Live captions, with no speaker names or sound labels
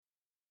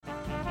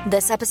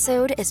This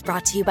episode is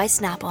brought to you by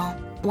Snapple.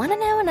 Want to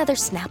know another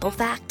Snapple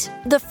fact?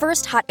 The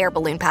first hot air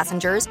balloon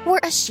passengers were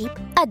a sheep,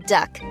 a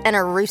duck, and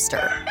a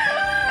rooster.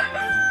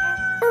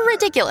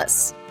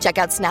 Ridiculous. Check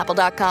out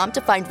Snapple.com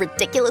to find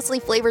ridiculously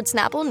flavored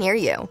Snapple near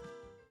you.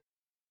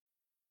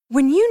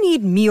 When you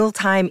need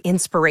mealtime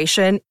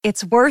inspiration,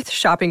 it's worth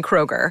shopping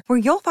Kroger, where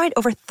you'll find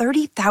over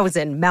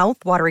 30,000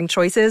 mouth-watering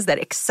choices that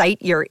excite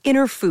your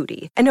inner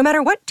foodie. And no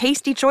matter what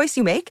tasty choice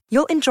you make,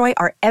 you'll enjoy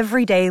our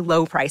everyday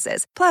low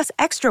prices, plus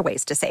extra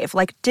ways to save,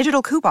 like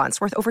digital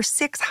coupons worth over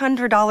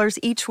 $600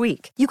 each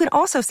week. You can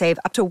also save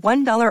up to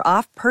 $1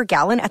 off per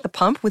gallon at the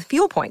pump with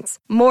fuel points.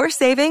 More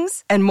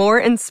savings and more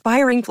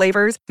inspiring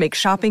flavors make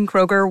shopping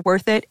Kroger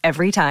worth it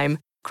every time.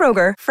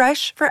 Kroger,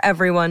 fresh for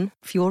everyone.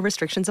 Fuel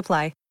restrictions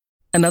apply.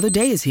 Another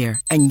day is here,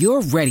 and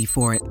you're ready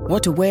for it.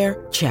 What to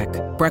wear? Check.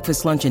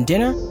 Breakfast, lunch, and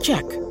dinner?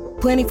 Check.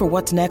 Planning for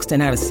what's next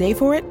and how to save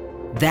for it?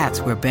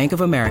 That's where Bank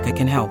of America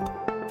can help.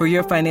 For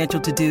your financial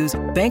to-dos,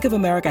 Bank of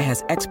America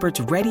has experts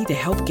ready to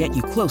help get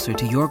you closer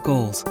to your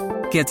goals.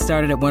 Get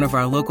started at one of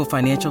our local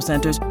financial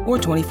centers or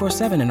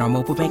 24/7 in our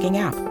mobile banking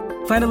app.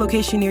 Find a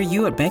location near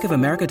you at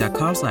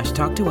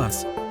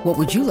bankofamerica.com/talktous. What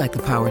would you like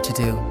the power to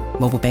do?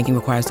 Mobile banking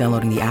requires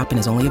downloading the app and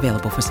is only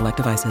available for select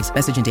devices.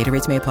 Message and data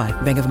rates may apply.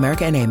 Bank of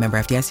America N.A., member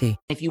FDIC.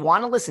 If you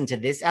want to listen to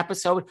this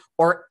episode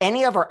or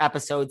any of our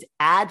episodes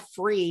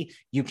ad-free,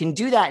 you can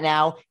do that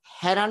now.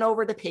 Head on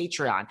over to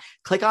Patreon.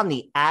 Click on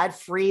the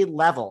ad-free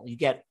level. You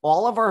get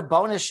all of our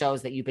bonus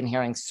shows that you've been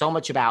hearing so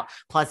much about.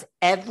 Plus,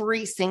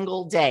 every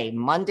single day,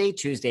 Monday,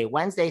 Tuesday,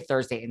 Wednesday,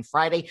 Thursday, and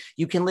Friday,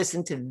 you can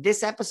listen to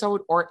this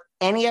episode or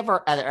any of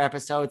our other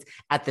episodes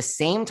at the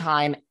same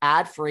time,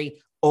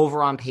 ad-free,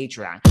 over on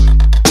Patreon.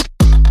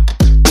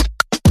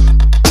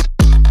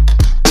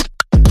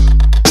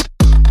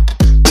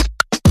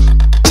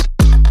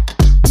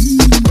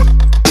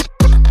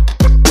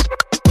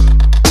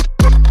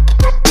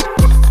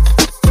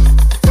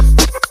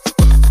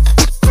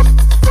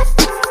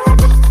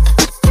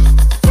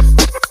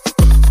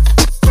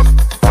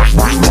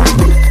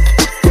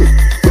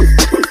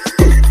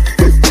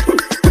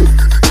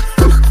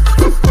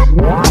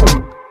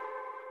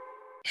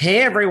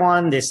 Hey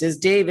everyone, this is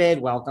David.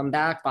 Welcome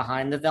back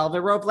behind the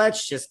velvet rope.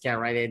 Let's just get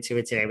right into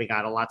it today. We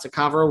got a lot to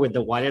cover with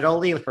the one and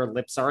only, her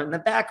lips are in the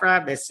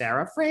background, Miss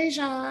Sarah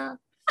Fraser.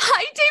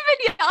 Hi,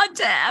 David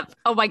Yontef.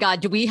 Oh my God.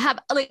 Do we have,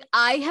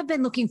 I have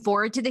been looking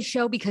forward to this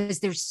show because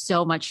there's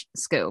so much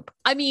scoop.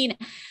 I mean,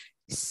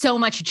 so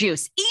much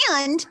juice.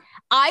 And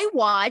I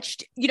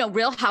watched,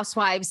 Real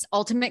Housewives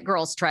Ultimate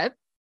Girls Trip.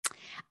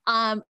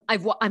 I'm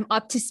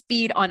up to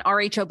speed on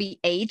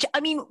RHOBH. I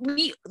mean,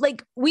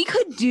 we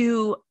could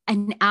do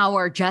an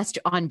hour just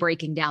on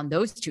breaking down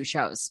those two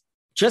shows.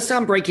 Just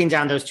on breaking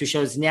down those two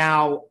shows.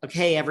 Now,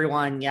 okay,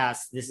 everyone.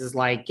 Yes, this is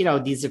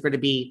these are going to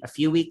be a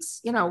few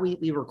weeks.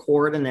 We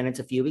record and then it's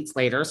a few weeks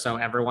later. So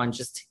everyone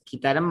just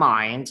keep that in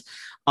mind.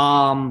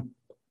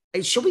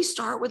 Should we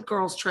start with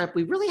Girls Trip?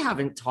 We really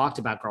haven't talked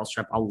about Girls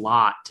Trip a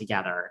lot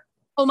together.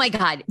 Oh my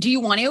God. Do you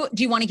want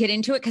to get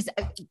into it? Cause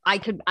I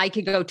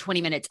could go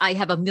 20 minutes. I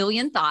have a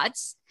million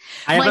thoughts.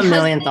 I have a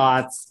million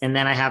thoughts. And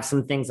then I have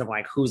some things of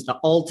who's the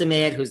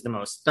ultimate, who's the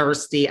most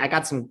thirsty. I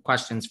got some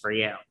questions for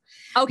you.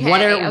 Okay.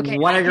 What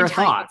are your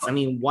thoughts? I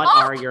mean, what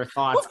are your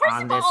thoughts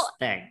on this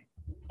thing?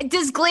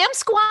 Does Glam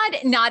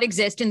Squad not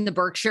exist in the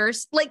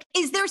Berkshires?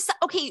 Is there,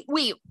 okay,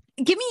 wait,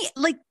 give me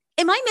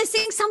am I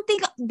missing something?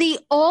 They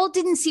all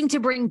didn't seem to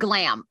bring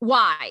glam.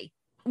 Why?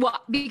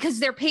 Well, because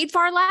they're paid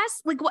far less?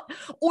 What?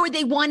 Or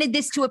they wanted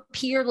this to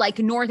appear like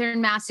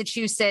Northern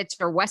Massachusetts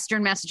or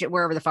Western Massachusetts,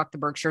 wherever the fuck the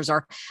Berkshires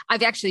are.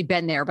 I've actually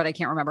been there, but I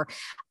can't remember.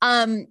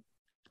 I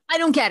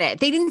don't get it.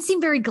 They didn't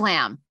seem very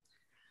glam.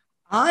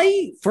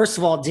 I, first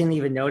of all, didn't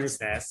even notice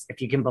this,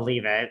 if you can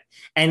believe it.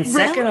 And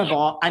second of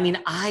all, I mean,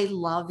 I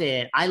love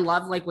it. I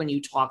love when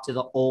you talk to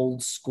the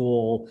old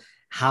school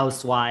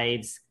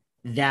housewives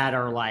that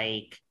are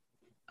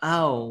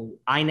oh,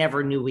 I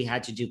never knew we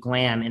had to do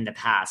glam in the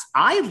past.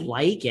 I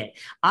like it.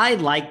 I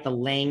like the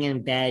laying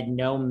in bed,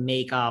 no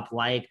makeup.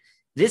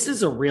 This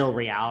is a real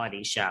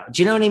reality show.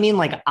 Do you know what I mean?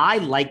 I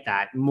like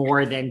that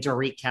more than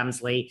Dorit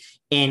Kemsley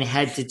in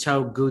head to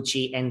toe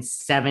Gucci and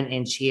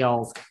 7-inch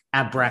heels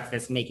at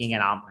breakfast making an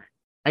omelet.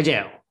 I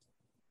do.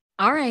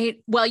 All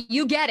right. Well,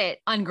 you get it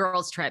on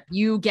Girls Trip.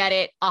 You get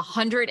it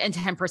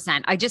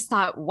 110%. I just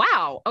thought,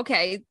 wow,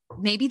 okay,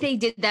 maybe they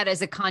did that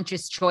as a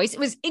conscious choice. It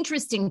was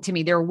interesting to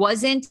me. There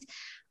wasn't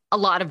a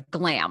lot of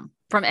glam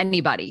from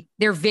anybody.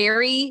 They're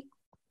very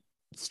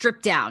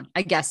stripped down,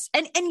 I guess.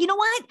 And you know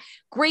what?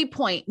 Great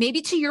point.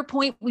 Maybe to your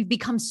point, we've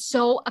become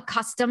so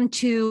accustomed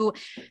to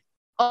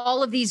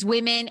all of these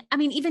women. I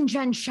mean, even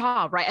Jen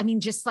Shah, right? I mean,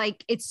 just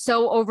it's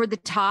so over the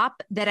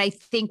top that I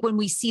think when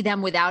we see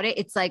them without it,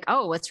 it's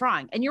oh, what's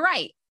wrong? And you're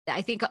right.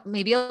 I think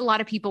maybe a lot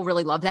of people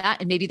really love that.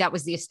 And maybe that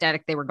was the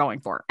aesthetic they were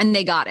going for and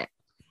they got it.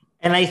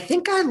 And I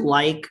think I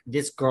like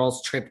this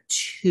Girls Trip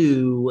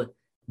 2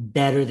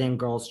 better than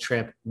Girls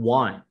Trip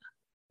 1.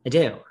 I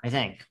do, I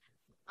think.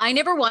 I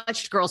never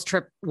watched Girls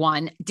Trip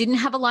 1, didn't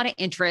have a lot of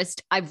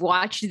interest. I've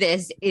watched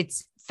this.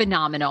 It's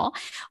phenomenal.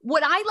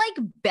 What I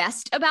like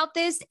best about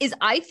this is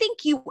I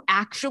think you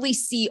actually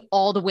see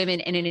all the women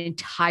in an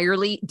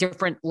entirely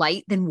different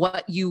light than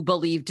what you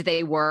believed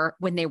they were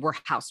when they were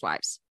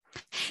housewives.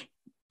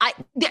 I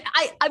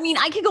mean,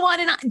 I could go on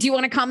and on. Do you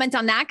want to comment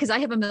on that? Because I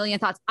have a million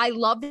thoughts. I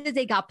love that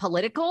they got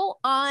political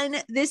on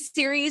this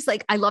series.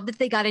 Like, I love that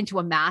they got into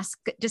a mask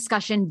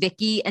discussion,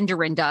 Vicky and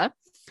Dorinda.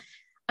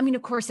 I mean,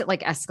 of course, it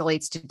like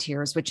escalates to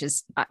tears, which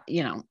is,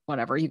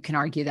 whatever. You can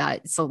argue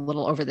that it's a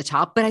little over the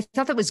top, but I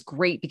thought that was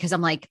great because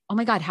I'm like, oh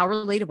my God, how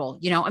relatable.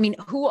 I mean,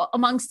 who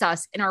amongst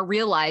us in our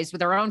real lives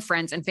with our own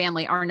friends and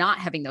family are not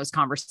having those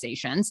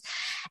conversations?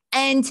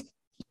 And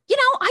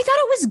I thought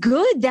it was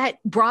good that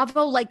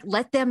Bravo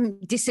let them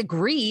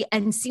disagree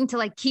and seem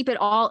to keep it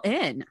all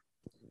in.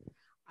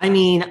 I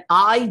mean,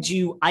 I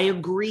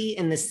agree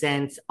in the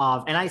sense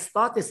of, and I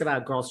thought this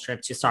about Girls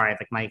Trip too. Sorry,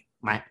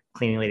 my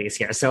cleaning lady is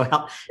here.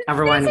 So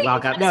everyone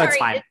welcome. No, it's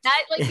fine.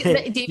 Is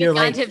that David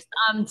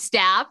Gontiff's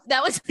staff?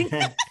 That was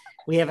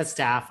we have a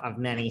staff of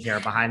many here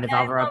behind the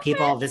Velvet Rope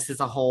people. This is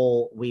a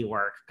whole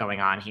WeWork going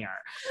on here.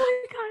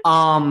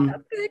 Oh my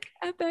God.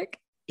 Epic.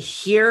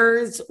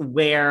 Here's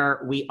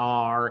where we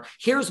are.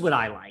 Here's what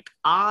I like.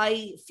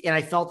 I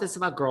felt this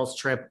about Girls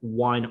Trip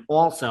 1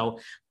 also.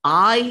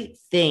 I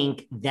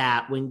think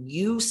that when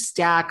you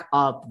stack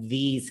up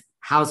these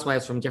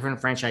housewives from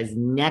different franchises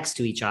next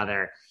to each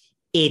other,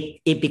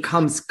 it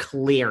becomes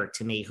clear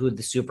to me who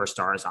the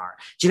superstars are.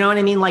 Do you know what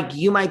I mean? Like,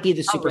 you might be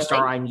the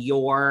superstar on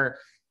your,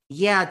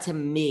 to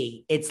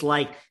me, it's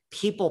like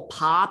people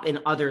pop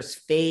and others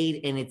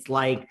fade. And it's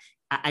like,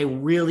 I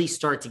really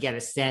start to get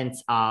a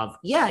sense of,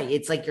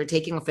 it's like you're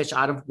taking a fish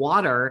out of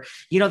water.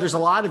 There's a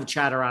lot of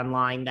chatter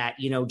online that,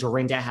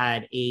 Dorinda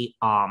had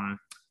an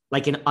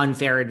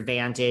unfair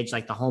advantage,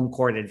 like the home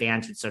court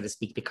advantage, so to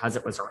speak, because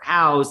it was her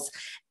house,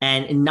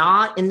 and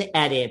not in the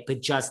edit,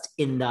 but just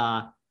in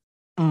the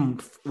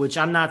which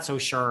I'm not so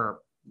sure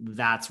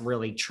that's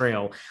really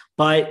true.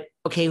 But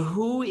okay,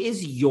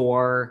 who's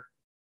your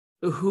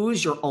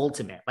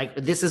ultimate? Like,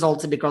 this is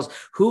Ultimate Girls.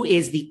 Who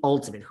is the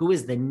ultimate? Who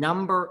is the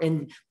number?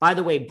 And by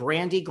the way,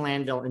 Brandi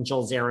Glanville and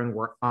Jill Zarin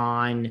were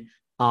on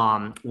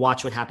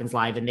Watch What Happens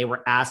Live, and they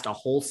were asked a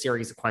whole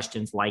series of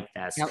questions like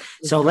this. Yep,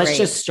 so let's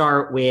just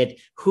start with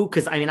who,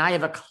 because I mean, I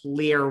have a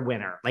clear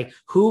winner. Like,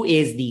 who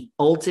is the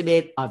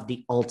ultimate of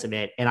the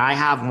ultimate? And I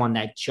have one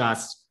that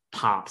just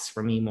pops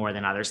for me more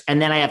than others.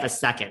 And then I have a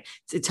second.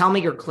 So tell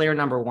me your clear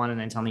number one, and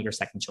then tell me your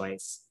second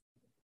choice.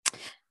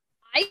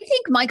 I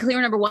think my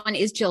clear number one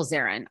is Jill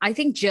Zarin. I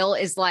think Jill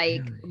is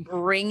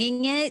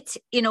bringing it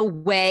in a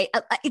way.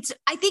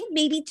 I think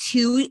maybe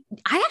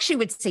I actually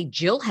would say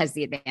Jill has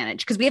the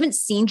advantage because we haven't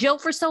seen Jill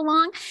for so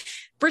long.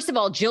 First of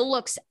all, Jill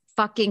looks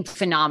fucking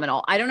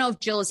phenomenal. I don't know if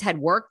Jill has had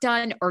work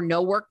done or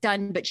no work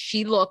done, but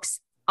she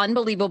looks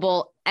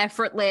unbelievable,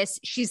 effortless.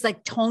 She's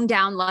toned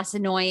down, less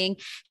annoying.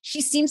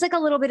 She seems like a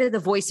little bit of the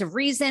voice of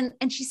reason,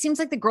 and she seems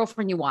like the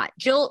girlfriend you want.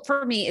 Jill,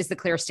 for me, is the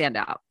clear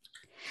standout.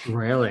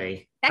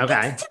 Really? That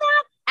gets to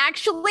that.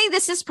 Actually,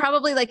 this is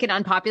probably an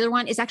unpopular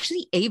one, is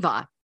actually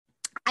Ava.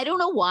 I don't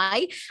know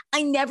why.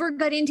 I never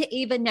got into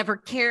Ava, never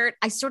cared.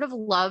 I sort of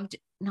loved,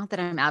 not that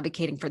I'm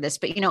advocating for this,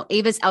 but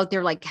Ava's out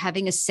there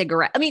having a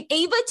cigarette. I mean,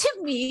 Ava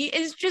to me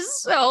is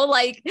just so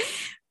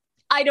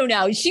I don't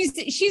know. She's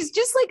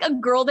just a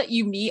girl that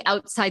you meet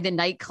outside the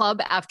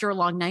nightclub after a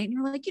long night. And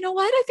you're like, you know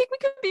what? I think we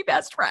could be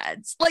best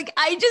friends.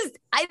 I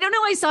don't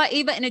know. I saw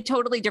Ava in a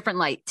totally different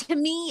light. To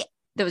me,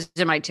 those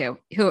are my two.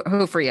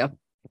 Who for you?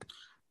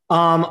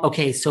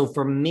 Okay. So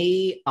for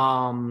me,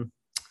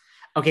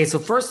 okay. So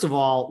first of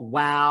all,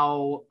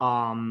 wow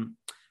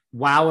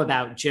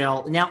about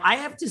Jill. Now I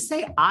have to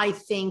say, I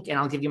think, and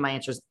I'll give you my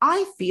answers.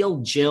 I feel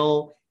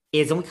Jill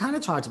is, and we kind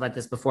of talked about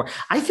this before.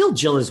 I feel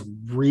Jill is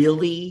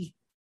really,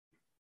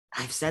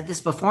 I've said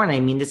this before, and I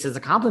mean this as a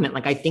compliment.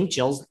 I think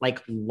Jill's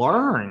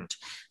learned.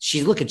 She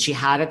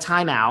had a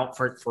timeout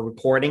for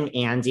recording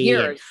Andy.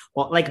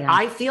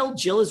 I feel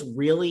Jill is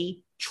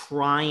really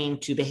trying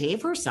to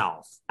behave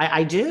herself.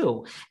 I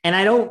do. And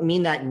I don't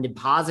mean that in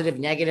positive,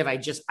 negative.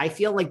 I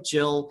feel like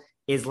Jill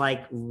is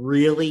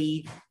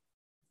really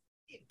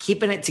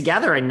keeping it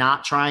together and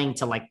not trying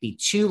to be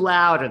too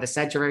loud or the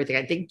center of everything.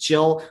 I think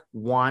Jill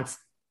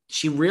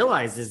she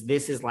realizes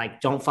this is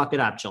don't fuck it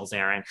up, Jill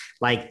Zarin.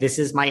 This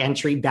is my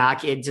entry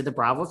back into the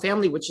Bravo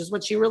family, which is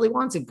what she really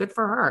wants, and good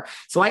for her.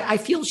 So I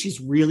feel she's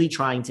really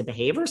trying to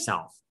behave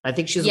herself. I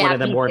think she's one of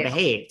the more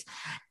behaved.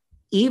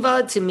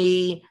 Eva, to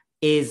me,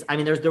 is, I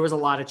mean, there was a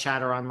lot of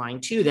chatter online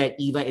too, that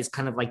Eva is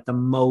kind of the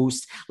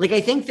most, I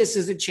think this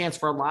is a chance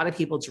for a lot of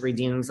people to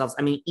redeem themselves.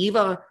 I mean,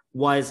 Eva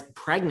was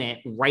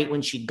pregnant right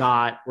when she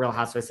got Real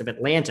Housewives of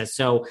Atlanta.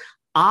 So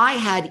I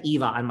had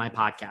Eva on my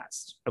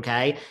podcast.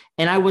 Okay.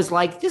 And I was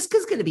like, this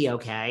is going to be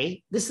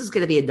okay. This is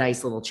going to be a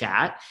nice little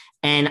chat.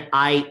 And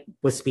I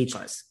was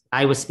speechless.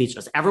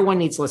 Everyone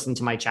needs to listen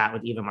to my chat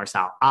with Eva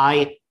Marcille.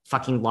 I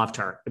fucking loved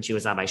her when she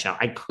was on my show.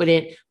 I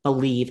couldn't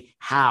believe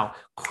how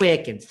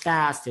quick and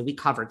fast. And we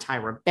covered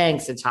Tyra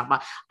Banks and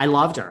I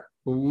loved her.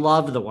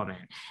 Love the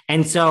woman.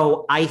 And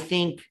so I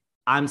think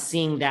I'm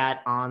seeing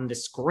that on the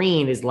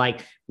screen is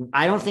like,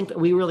 I don't think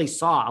we really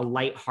saw a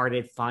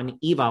lighthearted, fun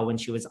Eva when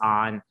she was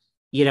on,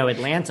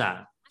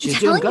 Atlanta. She's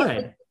doing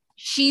good.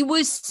 She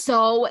was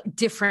so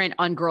different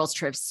on Girls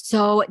Trip,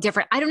 so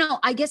different. I don't know.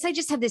 I guess I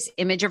just have this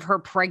image of her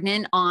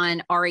pregnant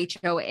on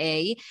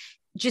RHOA,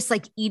 just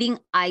like eating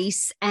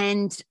ice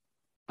and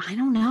I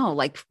don't know,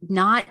 like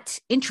not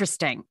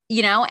interesting,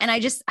 and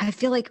I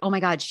feel like, oh my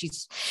God,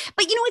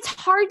 but it's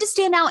hard to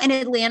stand out in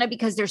Atlanta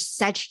because there's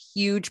such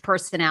huge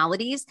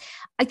personalities.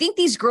 I think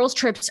these Girls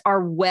Trips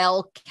are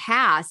well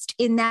cast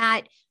in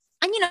that.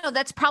 And,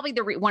 that's probably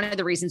one of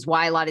the reasons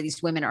why a lot of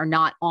these women are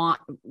not on,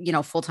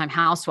 full-time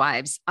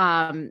housewives.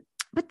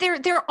 But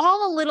they're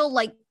all a little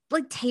like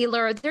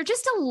Taylor. They're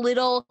just a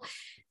little,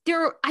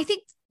 I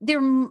think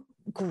they're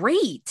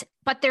great,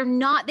 but they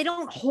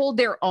don't hold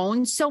their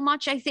own so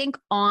much, I think,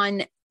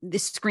 on the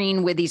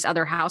screen with these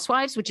other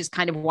housewives, which is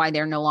kind of why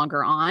they're no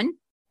longer on.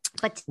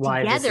 But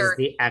why together, this is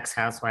the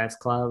ex-Housewives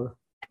Club.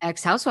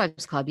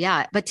 Ex-Housewives Club,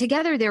 yeah. But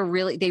together they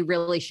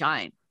really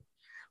shine.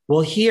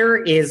 Well, here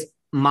is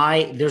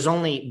there's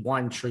only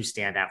one true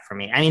standout for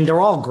me. I mean, they're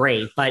all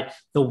great, but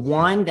the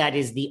one that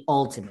is the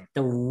ultimate,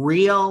 the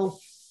real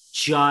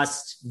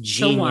just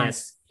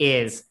genius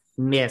is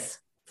Miss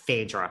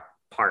Phaedra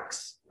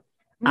Parks.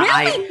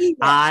 Really?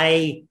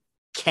 I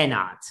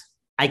cannot.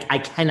 I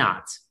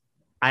cannot.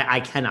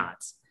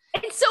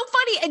 It's so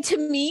funny. And to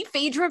me,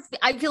 Phaedra,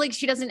 I feel like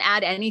she doesn't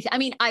add anything. I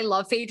mean, I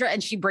love Phaedra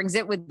and she brings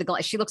it with the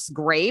glass. She looks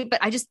great, but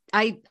I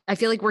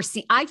feel like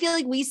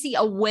we see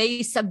a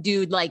way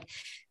subdued, like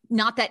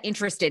not that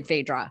interested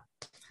Phaedra.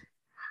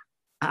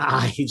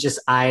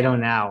 I don't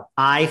know.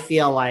 I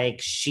feel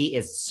like she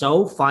is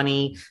so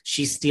funny.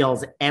 She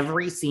steals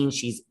every scene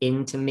she's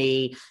into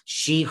me.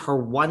 Her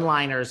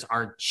one-liners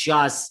are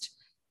just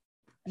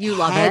you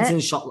love heads it.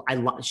 And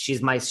shoulders.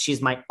 She's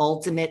my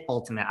ultimate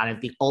out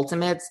of the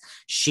ultimates.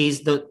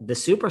 She's the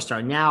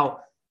superstar. Now,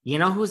 you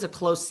know who's a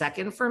close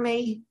second for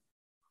me?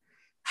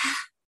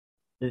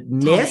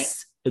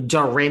 Miss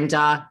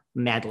Dorinda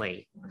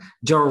Medley.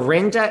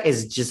 Dorinda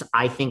is just,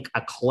 I think,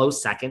 a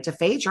close second to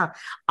Phaedra.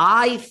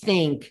 I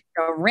think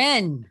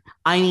Dorin.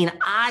 I mean,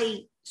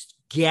 I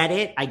get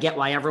it. I get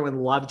why everyone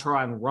loved her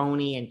on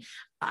Roni. And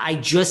I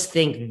just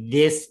think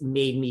this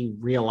made me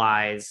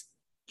realize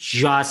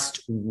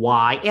just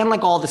why, and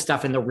like all the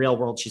stuff in the real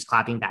world, she's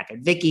clapping back at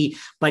Vicky,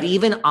 but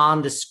even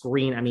on the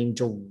screen, I mean,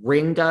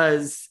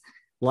 Dorinda's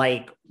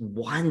like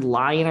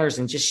one-liners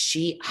and just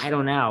I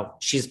don't know,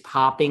 she's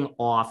popping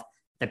off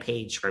the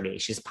page for me.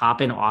 She's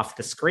popping off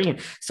the screen.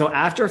 So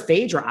after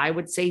Phaedra, I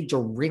would say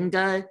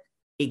Dorinda,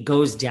 it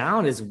goes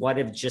down as one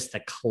of just a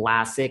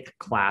classic.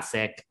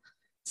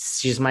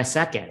 She's my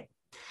second.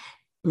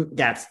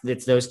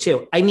 It's those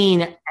two. I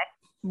mean,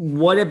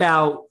 what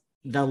about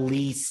the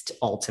least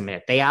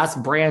ultimate? They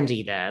asked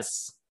Brandy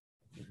this,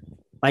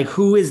 like,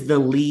 who is the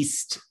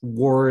least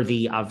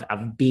worthy of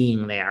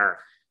being there?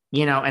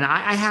 And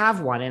I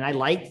have one and I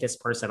like this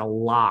person a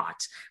lot,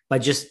 but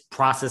just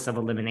process of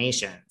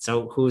elimination.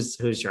 So who's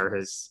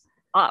yours?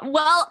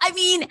 Well, I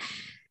mean,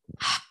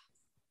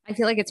 I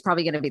feel like it's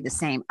probably going to be the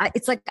same.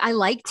 It's like, I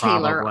like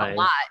Taylor a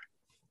lot.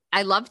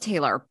 I love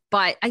Taylor,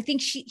 but I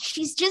think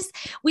she's just,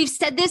 we've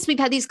said this, we've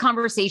had these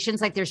conversations,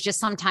 like there's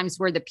just sometimes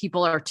where the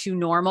people are too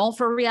normal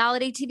for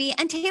reality TV.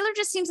 And Taylor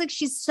just seems like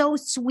she's so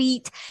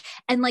sweet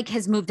and like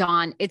has moved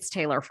on. It's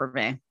Taylor for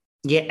me.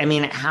 Yeah. I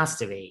mean, it has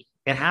to be.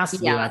 It has to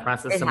be that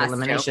process of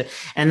elimination.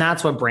 And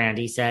that's what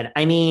Brandy said.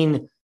 I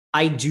mean,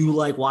 I do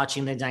like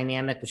watching the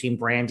dynamic between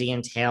Brandy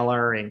and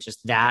Taylor, and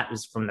just that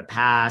was from the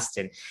past.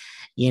 And,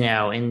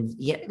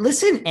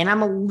 listen, and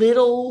I'm a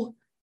little,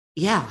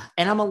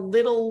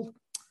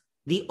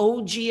 the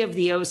OG of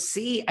the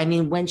OC. I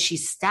mean, when she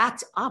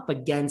stacked up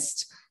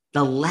against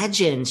the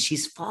legends,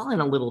 she's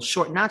fallen a little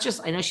short. Not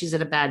just, I know she's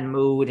in a bad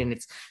mood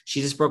and she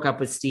just broke up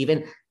with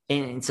Steven.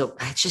 And so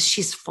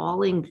she's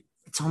falling.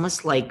 It's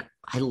almost like,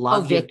 I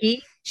love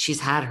Vicky. She's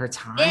had her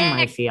time. Yeah.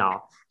 I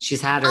feel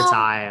she's had her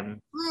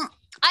time.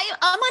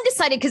 I'm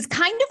undecided because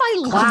kind of I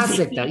love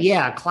classic Vicky. Though.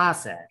 Yeah,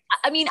 classic.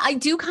 I mean, I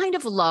do kind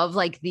of love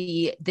like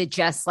the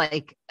Jess,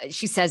 like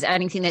she says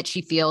anything that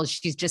she feels.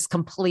 She's just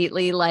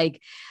completely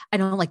like, I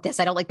don't like this.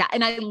 I don't like that.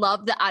 And I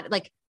love the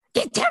like,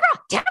 Deborah,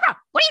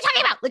 what are you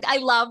talking about? Like, I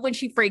love when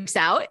she freaks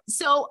out.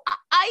 So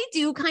I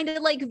do kind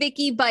of like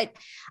Vicky, but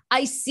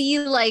I see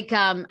like,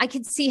 I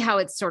can see how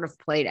it's sort of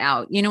played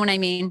out. You know what I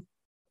mean?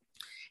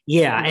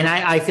 Yeah. And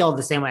I feel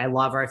the same way. I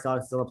love her. I feel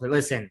like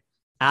listen,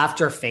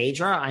 after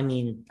Phaedra, I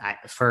mean,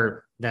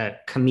 for the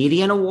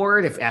comedian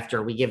award,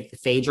 after we give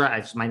Phaedra,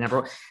 it's my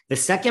number one. The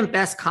second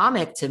best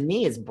comic to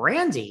me is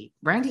Brandy.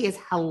 Brandy is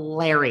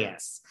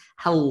hilarious.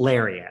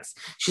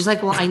 She's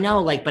like, well, I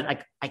know, like,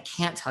 but I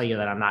can't tell you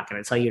that I'm not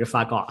going to tell you to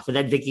fuck off. And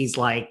then Vicky's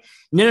like,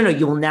 no,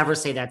 you will never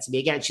say that to me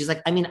again. She's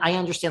like, I mean, I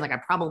understand, like, I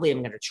probably am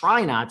going to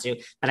try not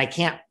to, but I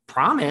can't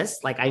promise.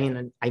 Like, I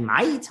mean, I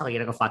might tell you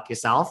to go fuck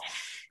yourself.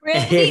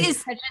 Brandy is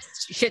such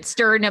a shit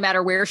stir no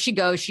matter where she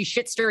goes. She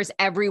shit stirs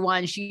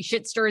everyone. She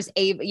shit stirs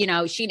Ava. You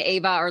know, she and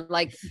Ava are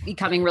like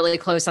becoming really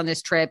close on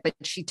this trip, but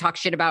she talks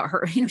shit about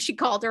her. You know, she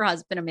called her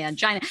husband a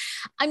mangina.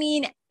 I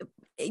mean,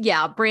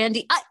 yeah,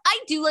 Brandy. I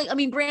do like, I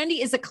mean,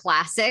 Brandy is a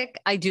classic.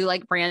 I do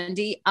like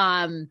Brandy.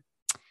 I'm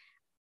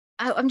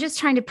just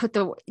trying to put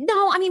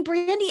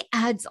Brandy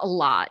adds a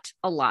lot.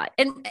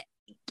 And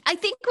I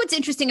think what's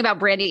interesting about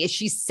Brandy is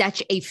she's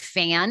such a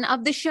fan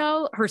of the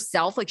show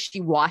herself. Like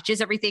she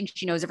watches everything.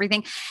 She knows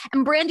everything.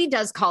 And Brandy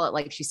does call it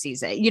like she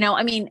sees it. You know,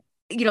 I mean,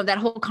 you know, that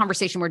whole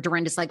conversation where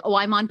Dorinda's like, oh,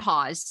 I'm on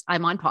pause.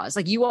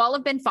 Like you all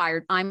have been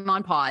fired. I'm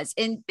on pause.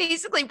 And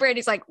basically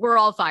Brandy's like, we're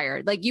all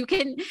fired. Like you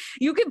can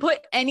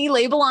put any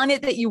label on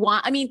it that you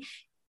want. I mean,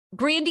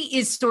 Brandy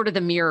is sort of the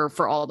mirror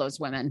for all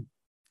those women.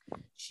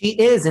 She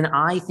is. And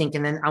I think,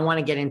 and then I want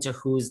to get into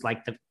who's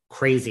like the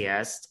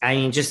craziest. I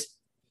mean, just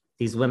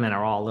these women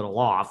are all a little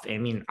off. I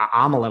mean,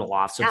 I'm a little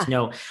off, so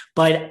it's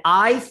but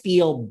I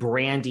feel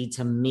Brandy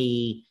to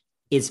me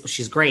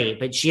she's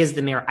great, but she is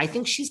the mirror. I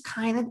think she's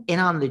kind of in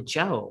on the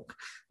joke.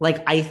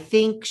 Like, I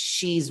think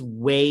she's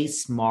way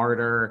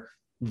smarter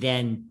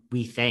than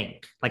we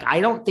think. Like,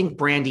 I don't think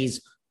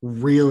Brandy's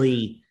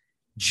really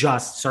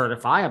just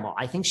certifiable.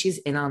 I think she's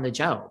in on the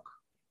joke.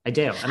 I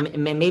do. I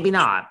mean, maybe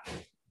not.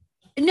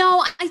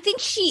 No, I think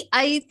she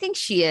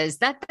is.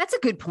 That's a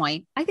good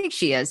point. I think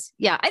she is.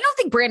 Yeah. I don't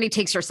think Brandy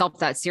takes herself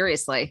that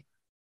seriously.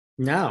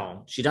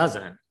 No, she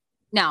doesn't.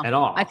 No, at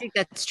all. I think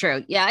that's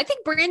true. Yeah. I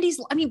think Brandy's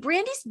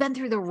been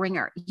through the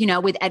ringer, you know,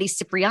 with Eddie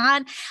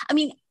Ciprian. I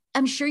mean,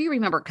 I'm sure you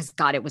remember, because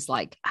God, it was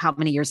like how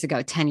many years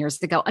ago? 10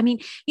 years ago. I mean,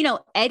 you know,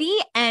 Eddie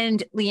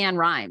and LeAnn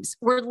Rimes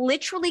were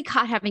literally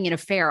caught having an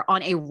affair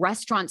on a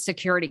restaurant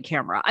security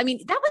camera. I mean,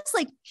 that was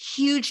like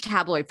huge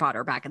tabloid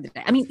fodder back in the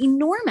day. I mean,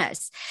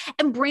 enormous.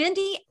 And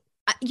Brandy,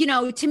 you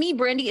know, to me,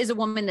 Brandy is a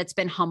woman that's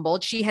been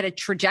humbled. She had a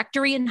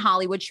trajectory in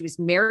Hollywood. She was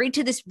married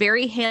to this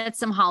very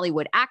handsome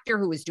Hollywood actor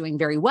who was doing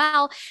very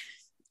well.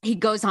 He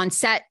goes on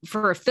set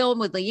for a film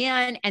with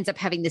LeAnn, ends up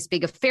having this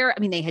big affair. I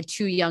mean, they had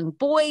 2 young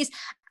boys.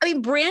 I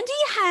mean, Brandy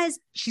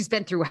she's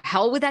been through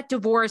hell with that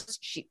divorce.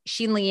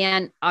 She and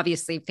LeAnn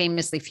obviously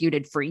famously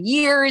feuded for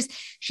years.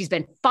 She's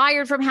been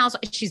fired from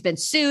Housewives. She's been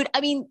sued.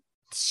 I mean,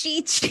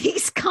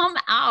 she's come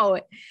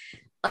out.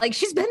 Like,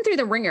 she's been through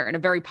the ringer in a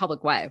very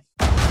public way.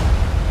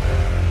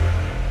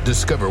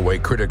 Discover why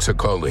critics are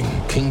calling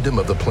Kingdom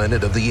of the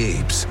Planet of the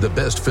Apes the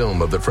best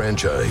film of the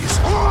franchise.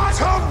 What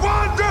a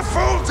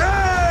wonderful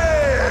day!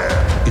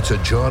 It's a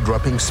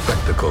jaw-dropping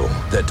spectacle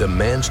that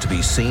demands to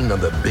be seen on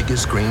the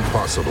biggest screen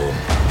possible.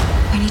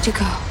 We need to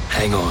go.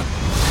 Hang on.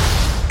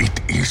 It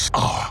is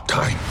our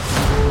time.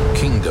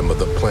 Kingdom of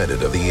the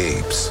Planet of the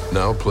Apes.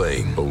 Now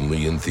playing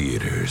only in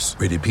theaters.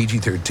 Rated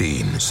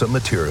PG-13. Some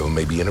material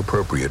may be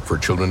inappropriate for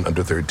children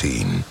under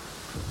 13.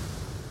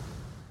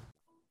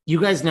 You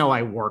guys know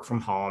I work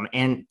from home,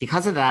 and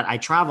because of that, I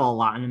travel a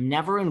lot and I'm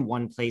never in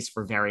one place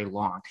for very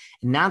long.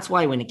 And that's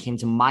why when it came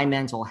to my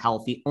mental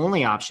health, the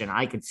only option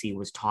I could see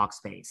was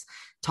Talkspace.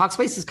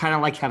 Talkspace is kind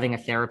of like having a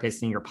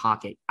therapist in your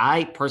pocket.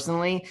 I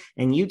personally,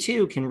 and you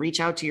too, can reach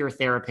out to your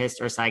therapist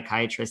or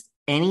psychiatrist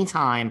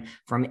anytime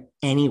from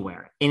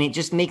anywhere. And it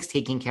just makes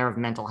taking care of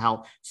mental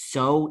health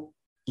so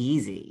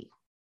easy.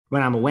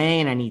 When I'm away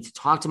and I need to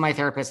talk to my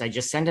therapist, I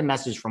just send a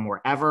message from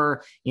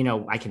wherever, you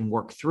know, I can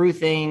work through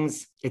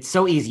things. It's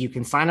so easy. You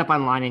can sign up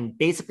online and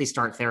basically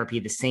start therapy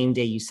the same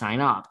day you sign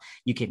up.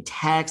 You can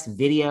text,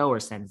 video, or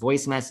send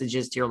voice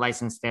messages to your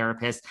licensed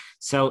therapist.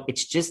 So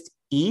it's just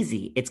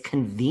easy. It's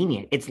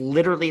convenient. It's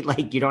literally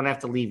like you don't have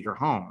to leave your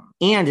home.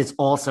 And it's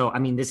also, I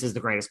mean, this is the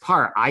greatest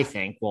part, I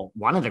think. Well,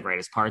 one of the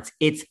greatest parts,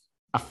 it's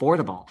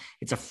affordable.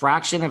 It's a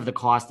fraction of the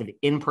cost of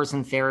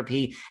in-person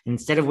therapy.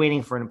 Instead of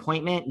waiting for an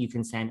appointment, you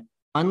can send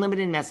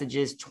unlimited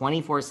messages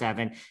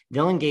 24/7.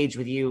 They'll engage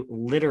with you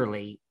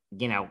literally,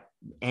 you know,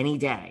 any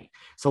day.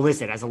 So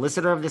listen, as a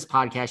listener of this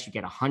podcast, you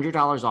get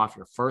 $100 off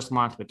your first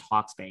month with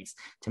Talkspace.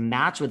 To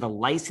match with a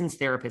licensed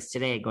therapist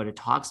today, go to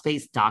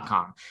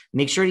Talkspace.com.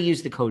 Make sure to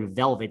use the code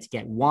VELVET to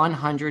get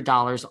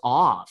 $100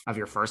 off of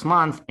your first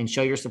month and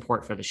show your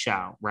support for the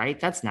show, right?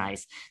 That's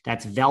nice.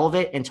 That's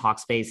Velvet and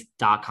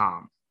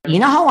Talkspace.com. You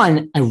know how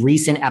on a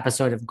recent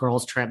episode of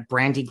Girls Trip,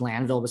 Brandi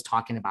Glanville was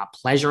talking about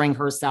pleasuring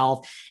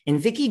herself, and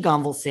Vicki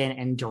Gunvalson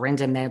and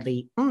Dorinda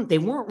Medley, they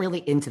weren't really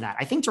into that.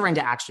 I think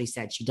Dorinda actually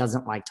said she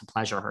doesn't like to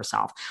pleasure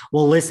herself.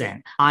 Well,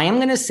 listen, I am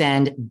going to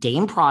send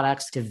Dame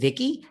products to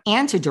Vicki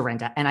and to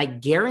Dorinda, and I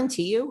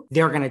guarantee you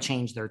they're going to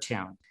change their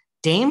tune.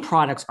 Dame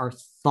products are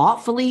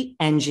thoughtfully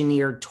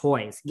engineered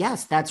toys.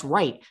 Yes, that's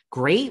right.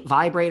 Great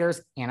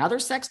vibrators and other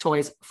sex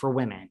toys for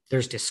women.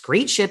 There's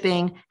discreet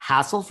shipping,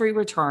 hassle-free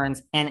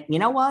returns, and you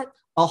know what?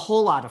 A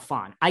whole lot of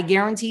fun. I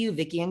guarantee you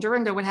Vicki and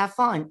Dorinda would have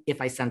fun if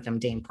I sent them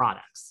Dame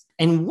products.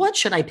 And what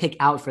should I pick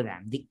out for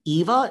them? The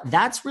Eva,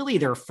 that's really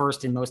their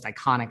first and most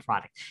iconic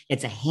product.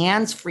 It's a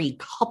hands-free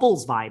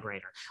couples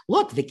vibrator.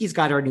 Look, Vicki's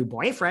got her new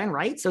boyfriend,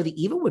 right? So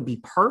the Eva would be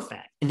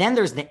perfect. And then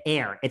there's the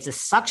Air. It's a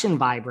suction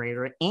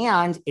vibrator,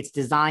 and it's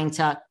designed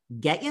to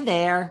get you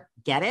there.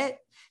 Get it?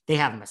 They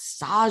have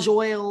massage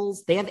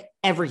oils. They have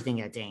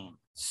everything at Dame.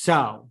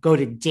 So go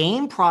to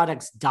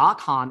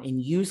dameproducts.com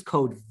and use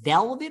code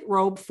Velvet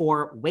Rope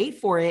for, wait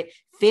for it,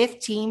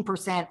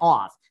 15%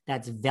 off.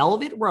 That's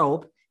Velvet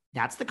Rope.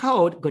 That's the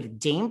code. Go to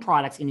Dame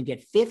Products and you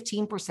get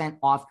 15%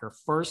 off your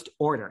first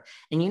order.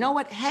 And you know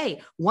what?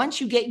 Hey, once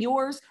you get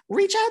yours,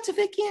 reach out to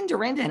Vicky and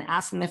Dorinda and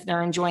ask them if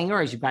they're enjoying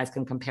yours. You guys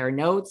can compare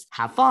notes,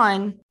 have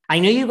fun. I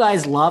know you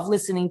guys love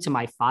listening to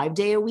my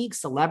 5-day-a-week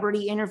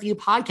celebrity interview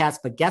podcast,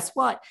 but guess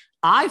what?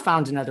 I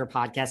found another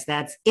podcast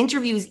that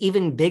interviews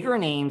even bigger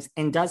names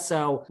and does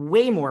so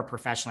way more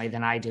professionally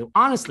than I do.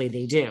 Honestly,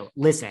 they do.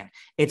 Listen,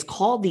 it's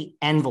called The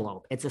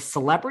Envelope. It's a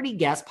celebrity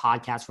guest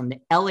podcast from the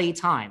LA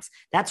Times.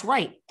 That's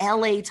right,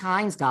 LA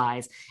Times,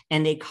 guys.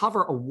 And they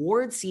cover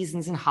award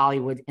seasons in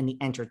Hollywood and the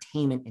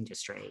entertainment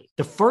industry.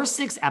 The first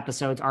 6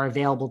 episodes are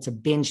available to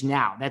binge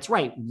now. That's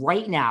right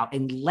now.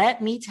 And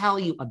let me tell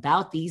you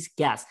about these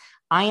guests.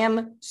 I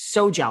am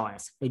so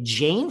jealous.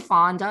 Jane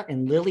Fonda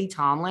and Lily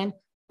Tomlin.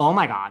 Oh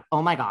my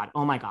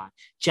God.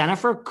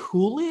 Jennifer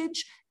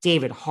Coolidge,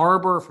 David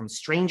Harbour from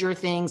Stranger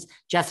Things,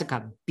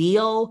 Jessica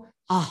Biel.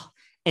 Oh,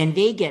 and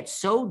they get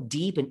so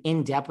deep and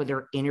in depth with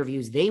their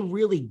interviews. They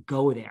really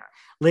go there.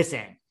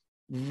 Listen,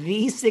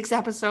 these 6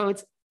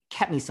 episodes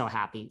kept me so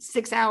happy.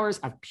 6 hours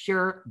of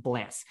pure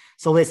bliss.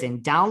 So listen,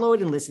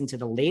 download and listen to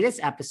the latest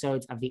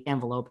episodes of The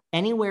Envelope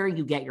anywhere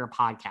you get your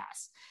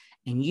podcasts.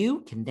 And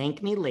you can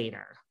thank me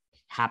later.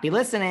 Happy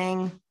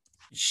listening.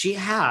 She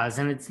has,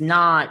 and it's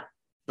not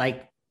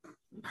like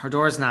her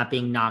door's not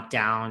being knocked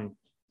down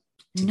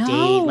to date.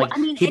 Like, I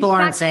mean, people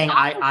aren't saying,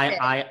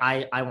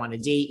 I want to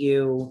date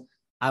you.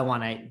 I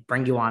want to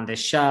bring you on this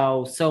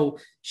show. So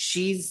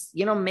she's,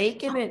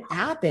 making it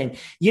happen.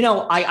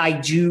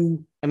 I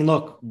mean,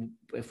 look,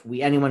 if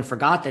anyone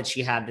forgot that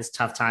she had this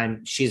tough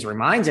time, she's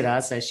reminded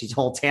us, as she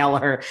told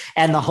Taylor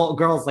and the whole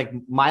girls, like,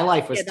 my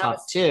life was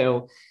tough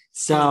too.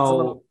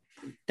 So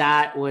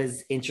that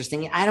was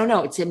interesting. I don't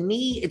know. To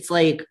me, it's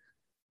like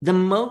the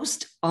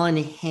most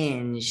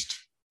unhinged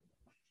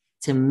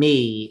to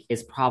me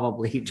is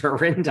probably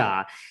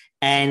Dorinda.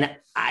 And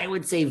I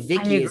would say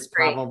Vicky is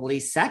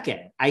probably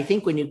second. I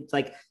think when you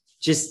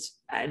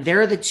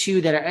they're the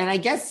two that are, and I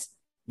guess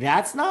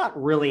that's not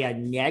really a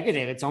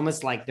negative. It's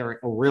almost like they're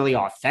really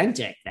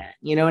authentic then.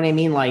 You know what I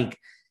mean? Like,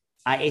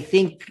 I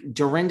think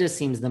Dorinda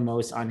seems the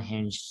most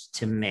unhinged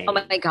to me. Oh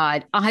my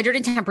God,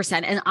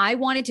 110%. And I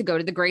wanted to go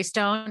to the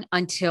Greystone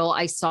until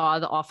I saw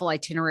the awful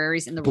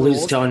itineraries in the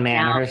Bluestone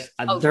Manor.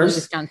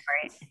 Bluestone,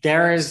 right?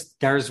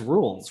 There's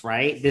rules,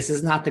 right? This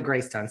is not the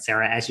Greystone,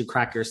 Sarah, as you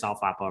crack yourself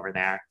up over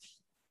there.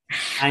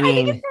 I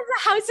mean, think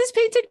the house is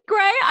painted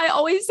gray. I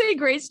always say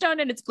Greystone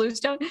and it's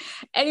Bluestone.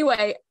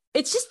 Anyway,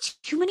 it's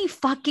just too many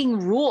fucking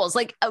rules.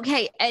 Like,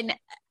 okay. And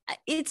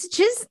it's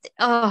just,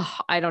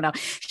 I don't know.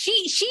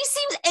 She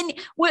seems, and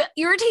what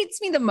irritates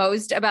me the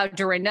most about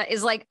Dorinda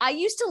is, like, I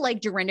used to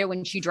like Dorinda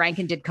when she drank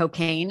and did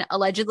cocaine,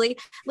 allegedly.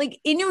 Like,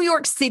 in New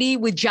York City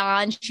with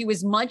John, she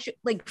was much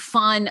like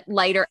fun,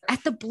 lighter.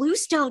 At the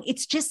Bluestone,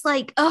 it's just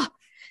like,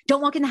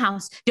 don't walk in the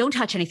house. Don't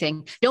touch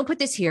anything. Don't put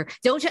this here.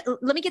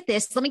 Let me get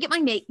this. Let me get my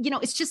mate.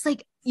 It's just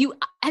like,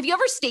 have you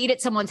ever stayed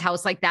at someone's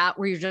house like that,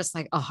 where you're just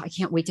like, I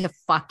can't wait to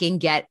fucking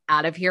get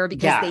out of here,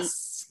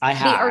 because they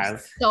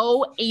are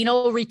so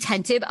anal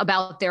retentive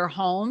about their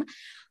home.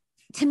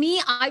 To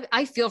me,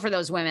 I feel for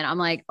those women. I'm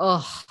like,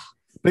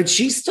 but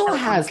she still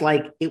has,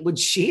 like, when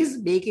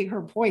she's making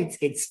her points,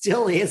 it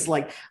still is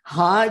like,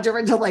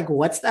 Dorinda, like,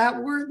 what's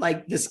that word?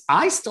 Like this,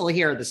 I still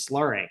hear the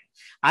slurring.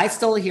 I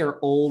still hear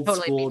old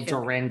school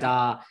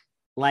Dorinda,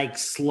 like,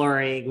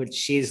 slurring, which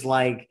she's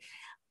like,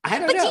 I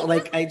don't know.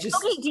 Okay,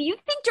 do you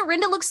think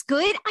Dorinda looks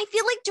good? I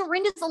feel like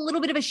Dorinda's a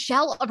little bit of a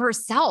shell of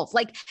herself.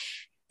 Like,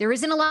 there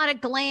isn't a lot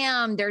of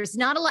glam. There's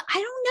not a lot. I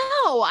don't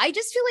know. I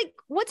just feel like,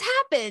 what's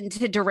happened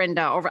to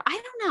Dorinda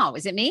I don't know.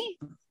 Is it me?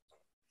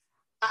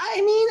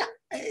 I mean,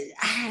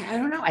 I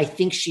don't know. I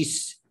think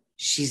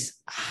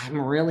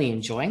I'm really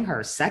enjoying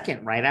her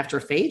second right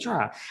after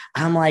Phaedra.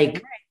 I'm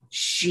like,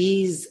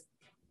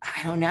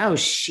 I don't know.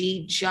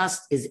 She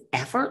just is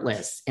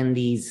effortless in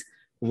these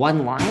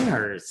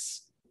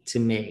one-liners to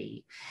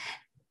me.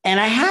 And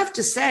I have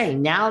to say,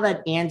 now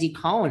that Andy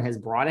Cohen has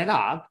brought it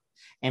up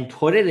and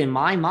put it in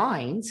my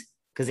mind,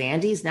 because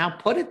Andy's now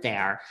put it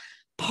there,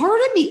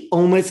 part of me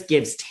almost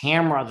gives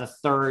Tamra the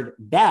third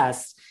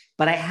best.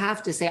 But I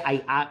have to say,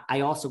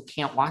 I also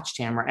can't watch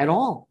Tamra at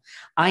all.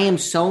 I am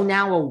so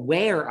now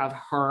aware of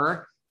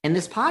her in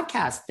this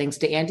podcast, thanks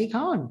to Andy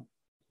Cohen.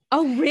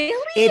 Oh,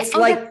 really? It's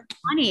like,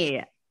 that's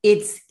funny.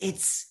 It's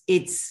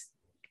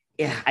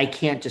I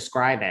can't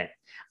describe it.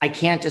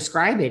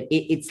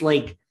 It's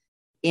like,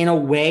 in a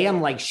way,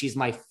 I'm like, she's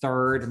my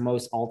third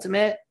most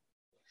ultimate,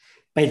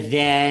 but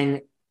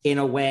then in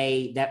a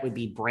way that would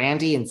be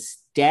Brandi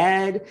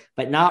instead,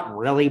 but not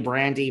really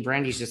Brandi.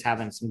 Brandi's just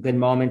having some good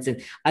moments.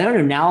 And I don't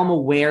know, now I'm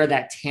aware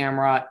that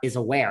Tamra is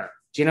aware.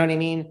 Do you know what I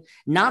mean?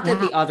 Not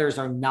that the others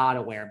are not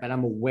aware, but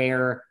I'm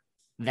aware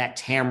that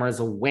Tamra's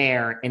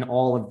aware and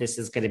all of this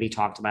is going to be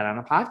talked about on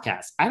a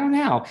podcast. I don't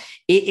know.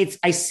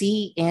 I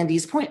see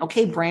Andy's point.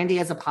 Okay, Brandy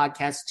has a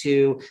podcast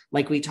too,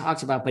 like we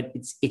talked about, but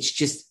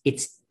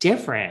it's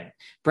different.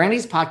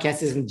 Brandy's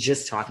podcast isn't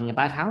just talking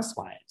about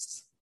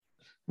housewives.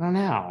 I don't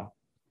know.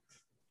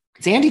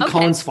 It's Andy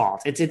Cohen's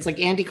fault. It's like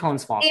Andy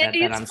Cohen's fault that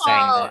I'm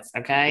saying this.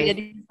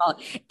 Okay.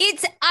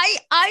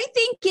 I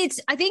think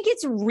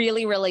it's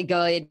really, really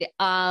good.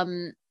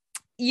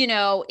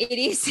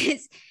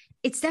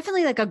 It's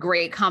definitely like a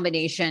great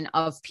combination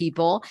of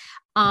people.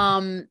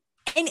 And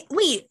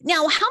wait,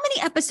 now how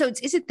many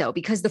episodes is it though?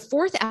 Because the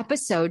 4th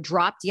episode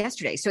dropped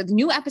yesterday. So the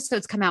new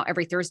episodes come out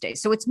every Thursday.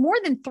 So it's more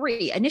than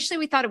 3. Initially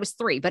we thought it was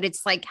 3, but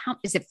it's like,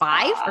 is it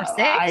 5 or 6?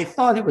 I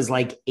thought it was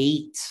like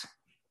 8.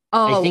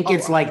 I think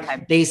it's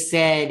like they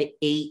said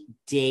 8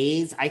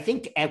 days. I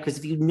think because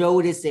if you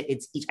notice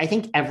it, I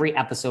think every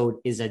episode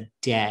is a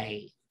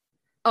day.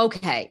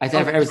 Okay.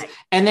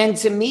 And then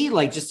to me,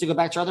 like, just to go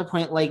back to our other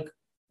point, like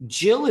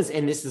Jill is,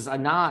 and this is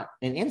not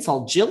an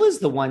insult, Jill is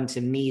the one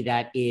to me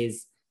that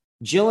is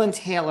Jill and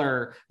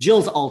Taylor.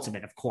 Jill's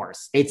ultimate, of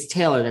course. It's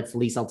Taylor that's the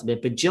least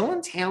ultimate, but Jill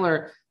and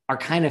Taylor are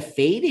kind of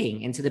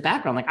fading into the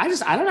background. Like, I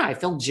don't know. I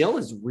feel Jill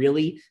is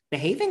really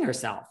behaving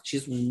herself.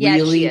 She's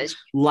really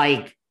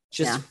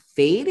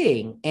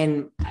fading.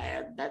 And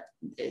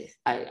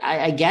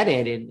I get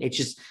it. And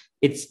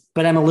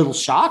but I'm a little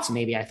shocked.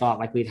 Maybe I thought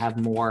like we'd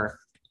have more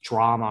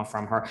drama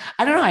from her.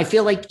 I don't know. I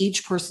feel like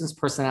each person's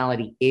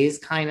personality is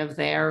kind of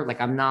there.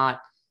 Like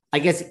I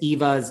guess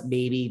Eva's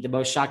maybe the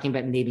most shocking,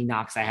 but maybe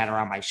not because I had her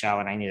on my show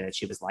and I knew that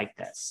she was like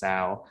this.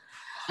 So.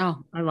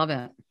 Oh, I love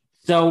it.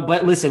 So,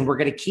 but listen, we're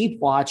going to keep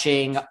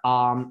watching.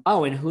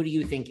 And who do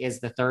you think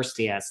is the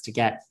thirstiest to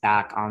get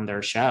back on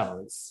their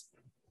shows?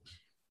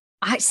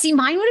 I see.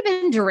 Mine would have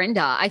been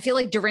Dorinda. I feel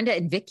like Dorinda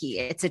and Vicky.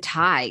 It's a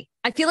tie.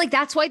 I feel like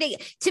that's why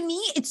to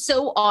me, it's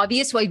so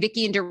obvious why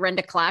Vicky and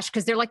Dorinda clash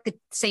because they're like the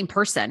same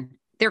person.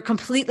 They're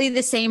completely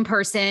the same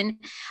person.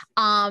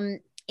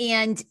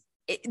 And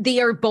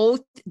they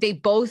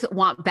both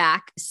want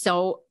back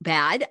so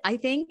bad, I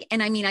think.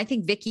 And I mean, I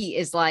think Vicky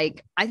is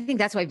like, I think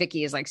that's why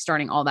Vicky is like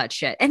starting all that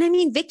shit. And I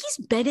mean, Vicky's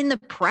been in the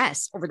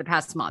press over the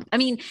past month. I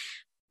mean,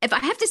 if I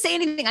have to say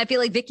anything, I feel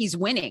like Vicky's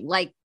winning.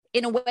 Like,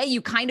 in a way,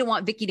 you kind of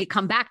want Vicky to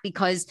come back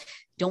because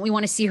don't we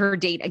want to see her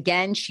date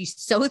again? She's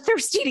so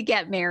thirsty to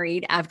get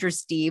married after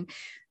Steve.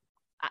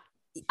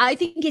 I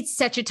think it's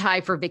such a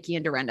tie for Vicky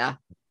and Dorinda.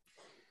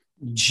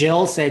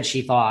 Jill said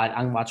she thought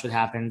on Watch What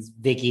Happens,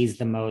 Vicky's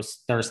the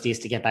most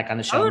thirstiest to get back on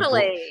the show.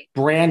 Totally.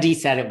 Brandy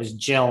said it was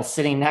Jill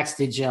sitting next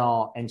to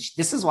Jill. And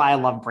this is why I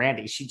love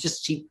Brandy. She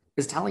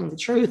is telling the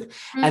truth.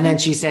 Mm-hmm. And then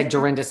she said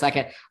Dorinda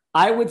second.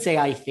 I would say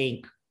I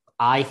think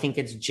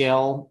it's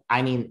Jill.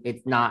 I mean,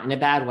 it's not in a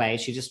bad way.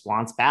 She just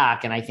wants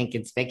back. And I think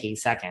it's Vicky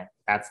second.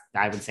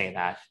 I would say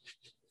that.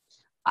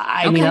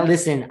 I mean,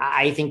 listen,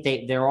 I think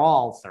they're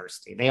all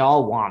thirsty. They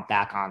all want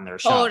back on their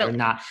show. Totally. They're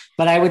not,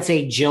 but I would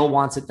say Jill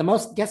wants it the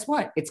most. Guess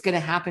what? It's going to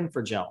happen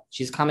for Jill.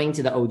 She's coming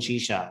to the OG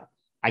show.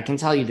 I can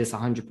tell you this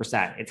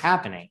 100%. It's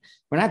happening.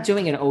 We're not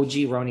doing an OG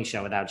Roni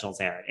show without Jill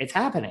Zarin. It's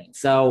happening.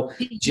 So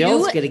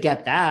Jill's going to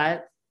get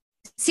that.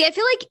 See, I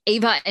feel like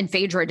Ava and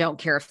Phaedra don't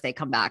care if they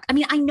come back. I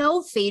mean, I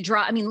know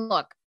Phaedra. I mean,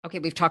 look, okay,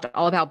 we've talked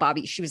all about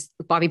Bobby. She was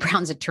Bobby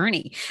Brown's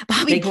attorney.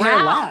 Bobby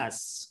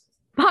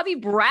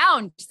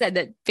Brown said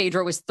that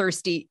Phaedra was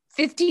thirsty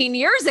 15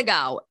 years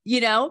ago,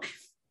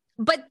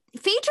 but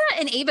Phaedra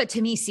and Ava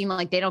to me seem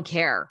like they don't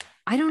care.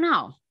 I don't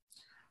know.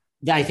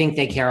 I think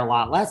they care a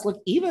lot less.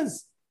 Look,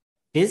 Eva's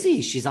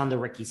busy. She's on the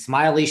Ricky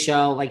Smiley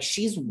show. Like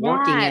she's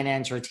working in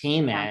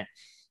entertainment. Yeah.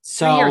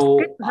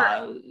 So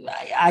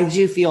I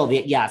do feel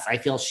that, yes, I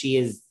feel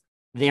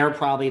they're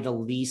probably the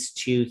least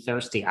too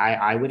thirsty.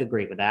 I would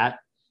agree with that.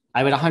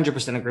 I would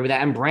 100% agree with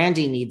that. And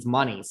Brandy needs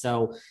money.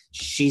 So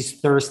she's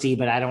thirsty,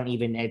 but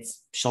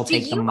she'll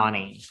take the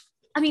money.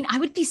 I mean, I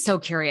would be so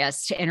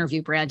curious to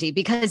interview Brandy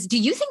because do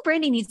you think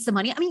Brandy needs the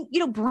money? I mean,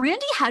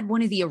 Brandy had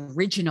one of the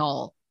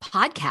original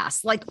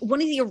podcasts, like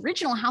one of the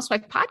original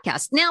housewife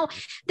podcasts. Now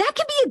that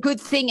can be a good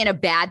thing and a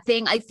bad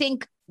thing. I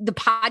think the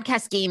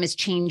podcast game has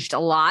changed a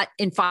lot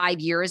in 5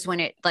 years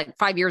when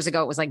 5 years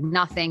ago, it was like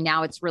nothing.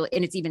 Now it's really,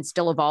 and it's even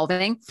still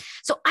evolving.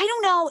 So I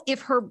don't know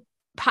if her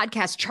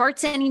podcast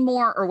charts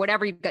anymore or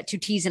whatever. You've got 2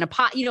 T's in a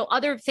pot,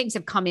 other things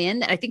have come in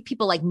that I think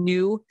people like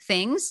new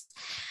things.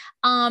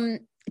 Do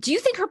you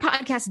think her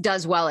podcast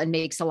does well and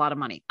makes a lot of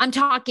money? I'm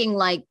talking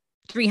like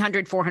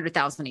 300,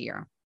 400,000 a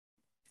year.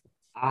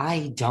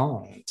 I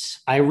don't.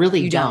 I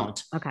really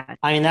don't. Okay.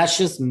 I mean, that's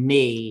just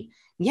me.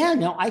 Yeah,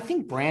 no, I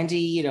think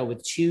Brandy,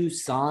 with 2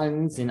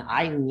 sons and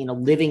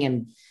living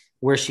in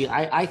where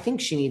I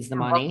think she needs the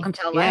money. Welcome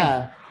to LA.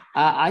 Yeah.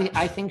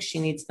 I think she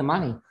needs the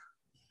money.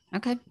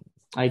 Okay.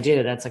 I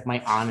do. That's like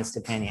my honest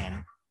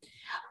opinion.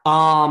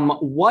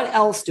 What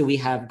else do we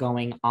have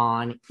going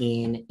on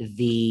in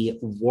the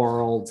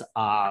world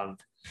of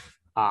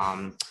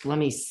Let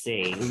me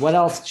see. What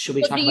else should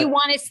we talk about? Do you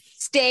want to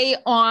stay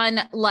on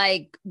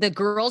like the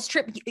girls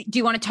trip? Do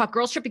you want to talk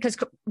girls trip? Because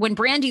when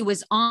Brandy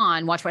was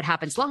on Watch What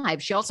Happens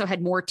Live, she also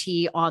had more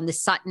tea on the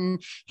Sutton,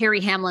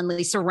 Harry Hamlin,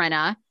 Lisa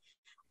Rinna,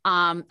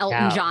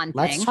 Elton John thing.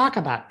 Let's talk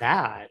about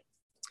that.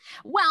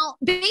 Well,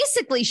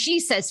 basically,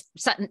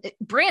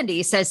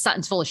 Brandy says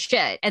Sutton's full of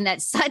shit, and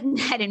that Sutton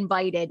had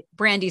invited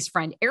Brandy's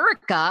friend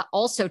Erica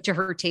also to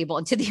her table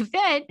and to the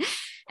event.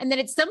 And then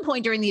at some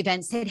point during the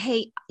event said,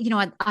 hey,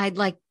 I'd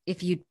like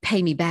if you'd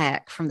pay me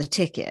back from the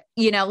ticket,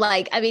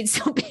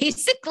 so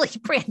basically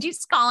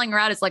Brandy's calling her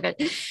out as like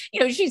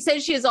she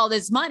says she has all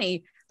this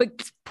money,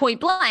 but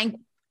point blank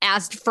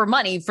asked for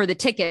money for the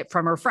ticket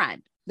from her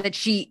friend that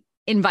she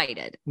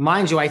invited.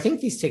 Mind you, I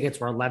think these tickets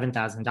were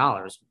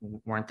 $11,000,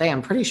 weren't they?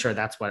 I'm pretty sure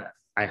that's what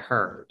I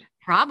heard.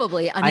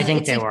 Probably. I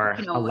think they were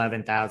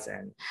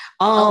 11,000. It's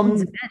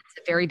a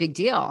very big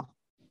deal.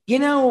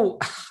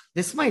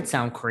 This might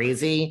sound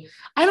crazy.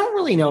 I don't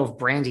really know if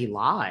Brandy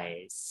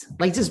lies.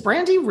 Like, does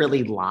Brandy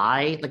really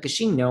lie? Like, is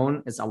she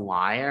known as a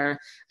liar?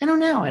 I don't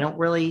know. I don't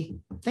really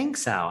think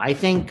so. I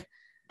think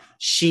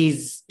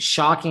she's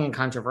shocking and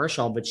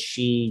controversial, but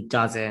she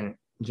doesn't,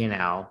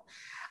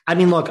 I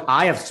mean, look,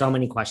 I have so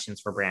many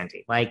questions for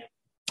Brandy. Like,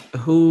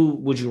 who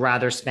would you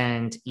rather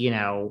spend,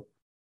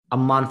 a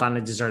month on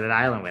a deserted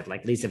island with,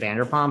 like Lisa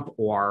Vanderpump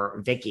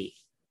or Vicky?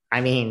 I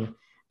mean,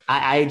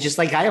 I just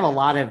I have a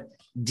lot of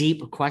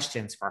deep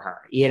questions for her.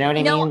 You know what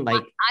I mean?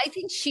 Like, I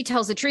think she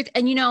tells the truth.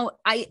 And,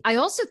 I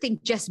also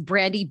think just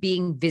Brandy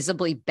being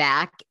visibly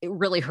back, it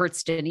really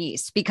hurts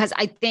Denise, because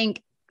I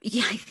think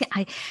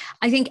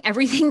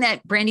everything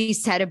that Brandy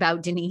said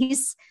about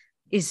Denise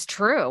is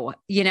true,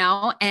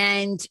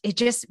 and it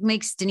just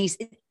makes Denise,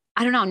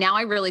 I don't know. Now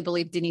I really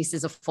believe Denise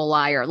is a full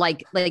liar,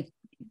 like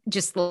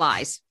just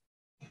lies.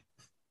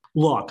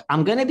 Look,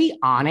 I'm going to be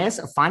honest,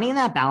 finding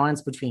that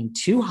balance between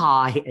too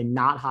high and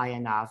not high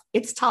enough,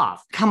 it's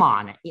tough. Come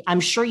on. I'm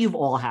sure you've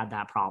all had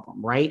that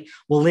problem, right?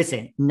 Well,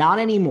 listen, not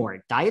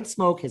anymore. Diet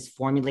Smoke has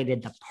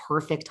formulated the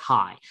perfect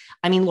high.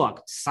 I mean,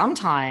 look,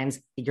 sometimes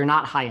you're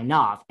not high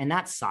enough, and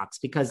that sucks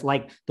because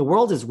the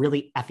world is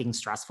really effing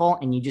stressful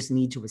and you just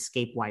need to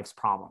escape life's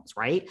problems,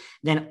 right?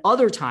 Then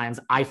other times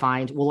I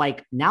find,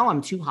 now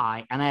I'm too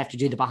high and I have to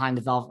do the Behind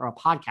the Velvet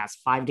podcast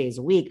 5 days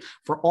a week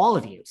for all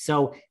of you.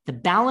 So the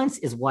balance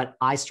is what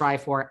I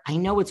strive for. I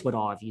know it's what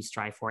all of you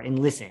strive for. And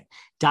listen,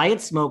 Diet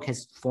Smoke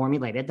has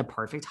formulated the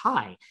perfect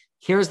high.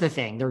 Here's the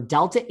thing. Their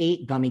Delta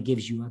 8 gummy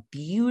gives you a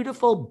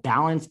beautiful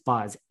balanced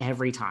buzz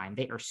every time.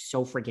 They are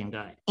so freaking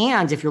good.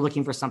 And if you're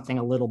looking for something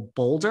a little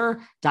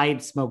bolder,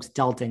 Diet Smoke's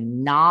Delta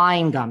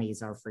 9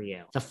 gummies are for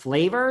you. The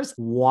flavors,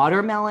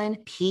 watermelon,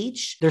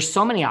 peach, there's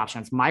so many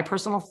options. My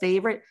personal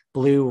favorite,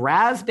 blue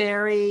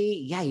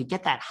raspberry. Yeah, you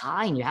get that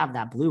high and you have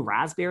that blue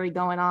raspberry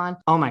going on.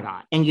 Oh my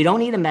God. And you don't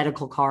need a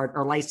medical card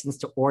or license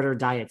to order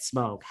Diet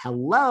Smoke.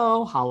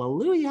 Hello,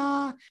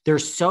 hallelujah. They're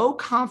so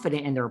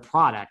confident in their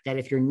product that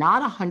if you're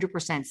not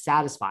 100%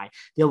 satisfied,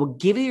 they will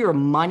give you your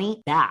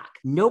money back.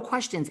 No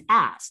questions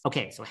asked.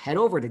 Okay, so head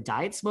over to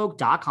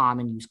dietsmoke.com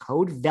and use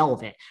code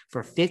VELVET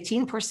for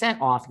 15%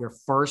 off your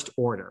first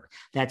order.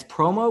 That's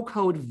promo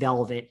code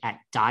VELVET at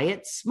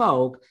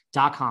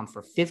dietsmoke.com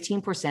for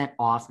 15%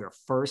 off your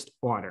first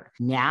order.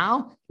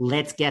 Now,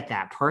 let's get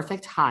that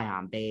perfect high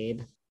on,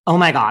 babe. Oh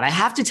my God, I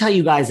have to tell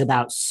you guys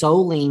about So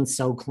Lean,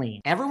 So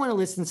Clean. Everyone who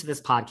listens to this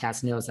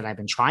podcast knows that I've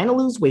been trying to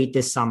lose weight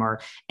this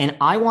summer, and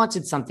I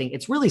wanted something,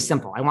 it's really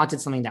simple. I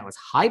wanted something that was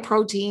high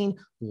protein,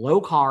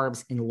 low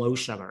carbs, and low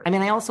sugar.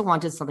 I also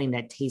wanted something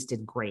that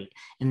tasted great.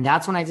 And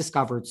that's when I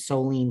discovered So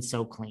Lean,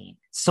 So Clean.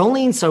 So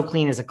Lean, So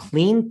Clean is a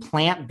clean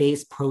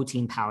plant-based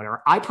protein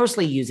powder. I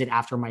personally use it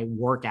after my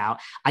workout.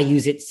 I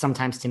use it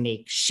sometimes to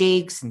make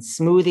shakes and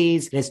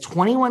smoothies. It has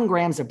 21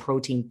 grams of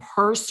protein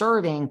per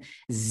serving,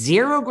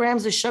 0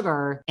 grams of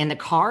sugar, and the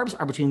carbs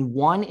are between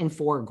 1 and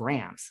 4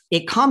 grams.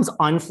 It comes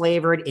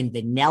unflavored in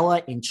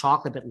vanilla and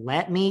chocolate, but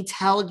let me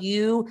tell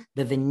you,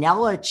 the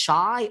vanilla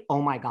chai,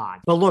 oh my God.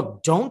 But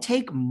look, don't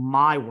take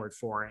my word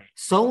for it.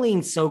 So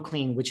Lean, So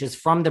Clean, which is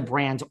from the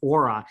brand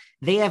Aura,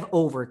 they have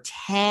over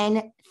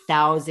 10,000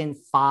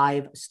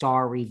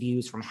 5-star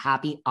reviews from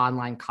happy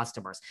online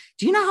customers.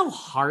 Do you know how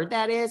hard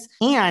that is?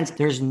 And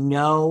there's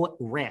no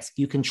risk.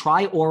 You can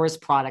try Aura's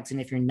products, and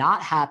if you're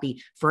not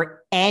happy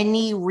for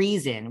any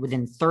reason,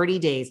 within 30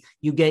 days,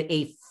 you get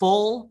a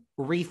full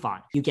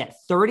refund. You get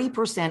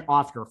 30%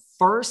 off your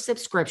first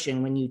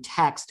subscription when you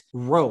text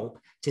ROPE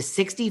to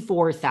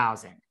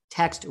 64,000.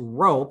 Text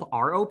ROPE,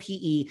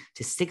 ROPE,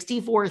 to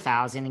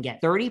 64,000 and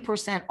get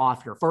 30%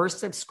 off your first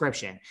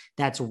subscription.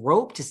 That's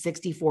ROPE to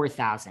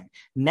 64,000.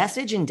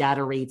 Message and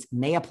data rates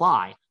may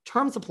apply.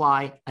 Terms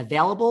apply.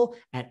 Available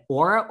at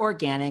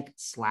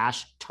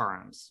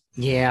auraorganic/terms.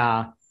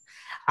 Yeah.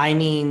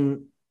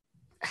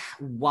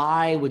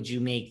 Why would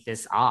you make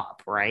this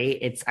up,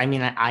 right?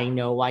 I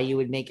know why you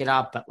would make it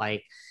up, but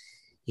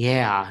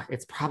yeah,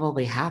 it's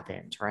probably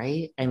happened,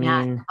 right?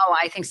 Yeah. Oh,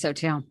 I think so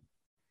too.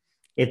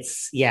 I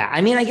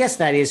guess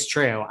that is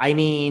true.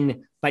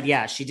 But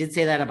yeah, she did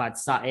say that about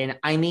Sutton.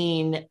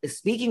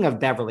 Speaking of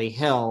Beverly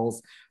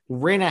Hills,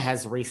 Rinna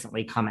has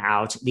recently come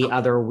out the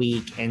other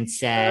week and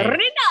said,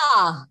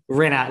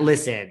 Rinna,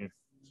 listen,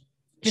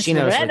 she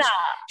knows what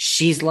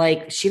she's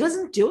like. She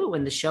doesn't do it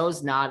when the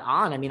show's not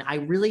on. I mean, I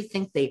really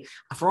think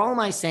for all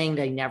my saying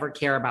they never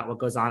care about what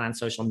goes on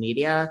social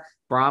media,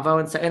 Bravo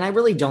and so, and I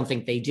really don't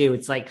think they do.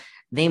 It's like,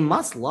 they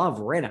must love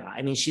Rinna.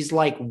 I mean, she's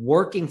like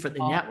working for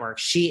the network.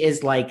 She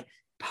is like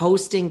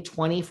posting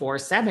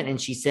 24/7. And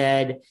she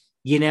said,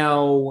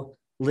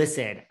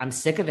 listen, I'm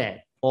sick of it.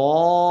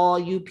 All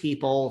you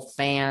people,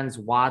 fans,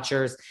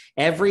 watchers,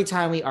 every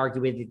time we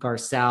argue with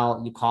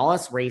Garcelle, you call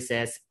us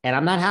racist, and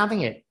I'm not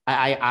having it.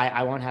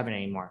 I won't have it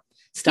anymore.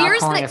 Stop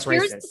calling us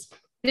racist.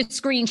 The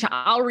screenshot.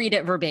 I'll read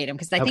it verbatim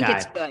because I think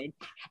it's good.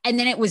 And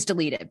then it was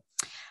deleted.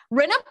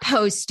 Rinna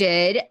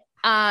posted,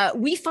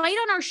 we fight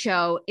on our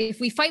show. If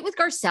we fight with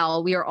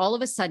Garcelle, we are all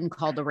of a sudden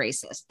called a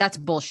racist. That's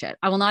bullshit.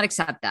 I will not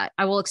accept that.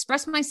 I will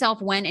express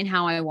myself when and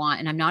how I want,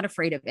 and I'm not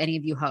afraid of any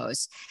of you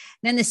hosts.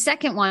 Then the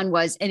second one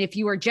was, and if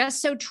you are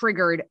just so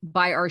triggered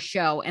by our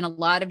show, and a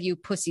lot of you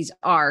pussies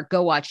are,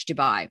 go watch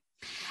Dubai.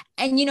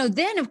 And,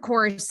 then of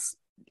course,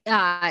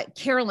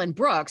 Carolyn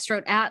Brooks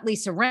wrote at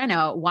Lisa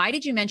Rinna, why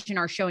did you mention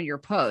our show in your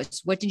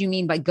post? What did you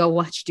mean by go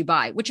watch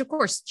Dubai? Which of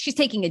course she's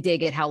taking a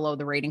dig at how low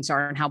the ratings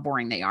are and how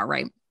boring they are,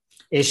 right?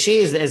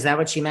 Is that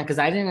what she meant? Because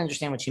I didn't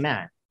understand what she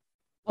meant.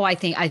 Oh, I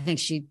think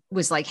she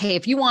was like, hey,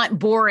 if you want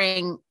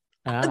boring,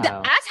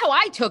 that's how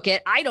I took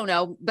it. I don't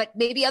know, but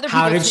maybe other people.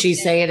 How did she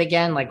say it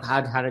again? Like,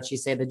 how did she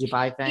say the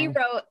Dubai thing?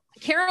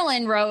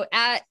 Carolyn wrote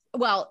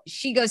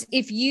she goes,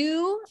 if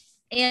you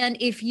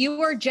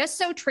are just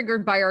so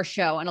triggered by our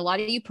show, and a lot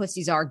of you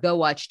pussies are, go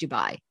watch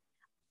Dubai.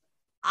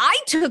 I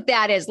took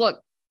that as, look,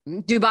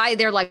 Dubai,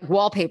 they're like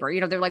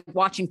wallpaper, they're like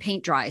watching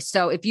paint dry.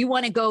 So if you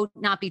want to go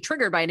not be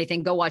triggered by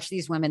anything, go watch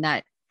these women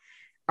that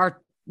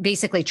are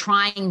basically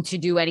trying to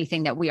do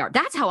anything that we are.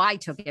 That's how I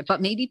took it.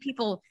 But maybe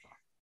people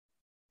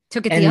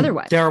took it the other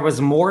way. There was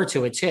more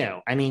to it too.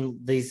 I mean,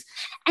 these.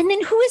 And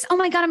then who is, oh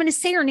my God, I'm going to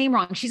say her name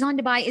wrong. She's on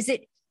Dubai. Is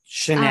it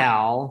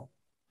Chanel?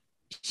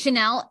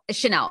 Chanel.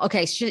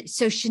 Okay.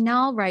 So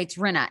Chanel writes,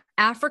 Rinna,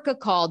 Africa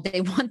called.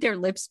 They want their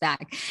lips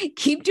back.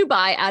 Keep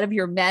Dubai out of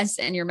your mess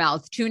and your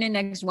mouth. Tune in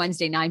next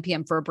Wednesday, 9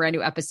 p.m. for a brand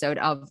new episode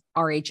of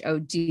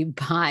RHO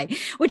Dubai,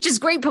 which is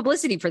great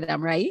publicity for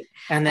them, right?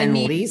 And then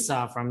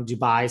Lisa from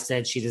Dubai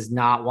said she does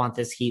not want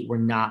this heat. We're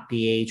not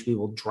BH. We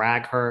will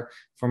drag her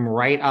from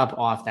right up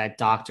off that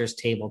doctor's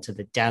table to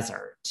the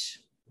desert.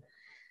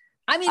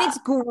 I mean, it's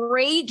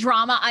great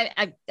drama.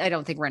 I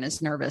don't think Rinna's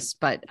nervous,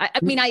 but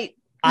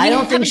I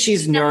don't think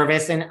she's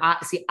nervous. And I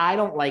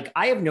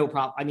have no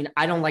problem. I mean,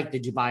 I don't like the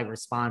Dubai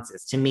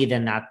responses. To me,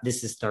 then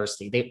this is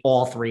thirsty. They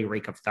all three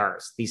reek of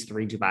thirst. These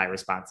three Dubai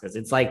responses.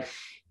 It's like,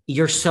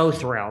 you're so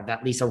thrilled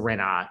that Lisa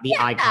Rinna, the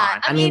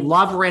icon. I mean,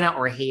 love Rinna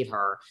or hate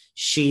her.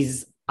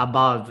 She's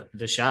above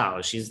the show.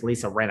 She's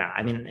Lisa Rinna.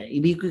 I mean,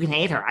 you can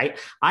hate her.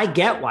 I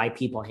get why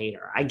people hate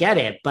her. I get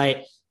it.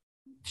 But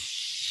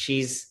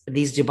these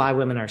Dubai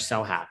women are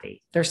so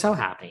happy. They're so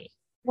happy.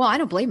 Well, I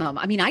don't blame them.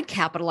 I mean, I'd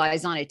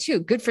capitalize on it too.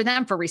 Good for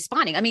them for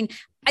responding. I mean,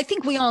 I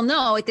think we all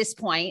know at this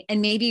point,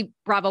 and maybe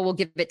Bravo will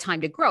give it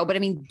time to grow, but I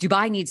mean,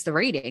 Dubai needs the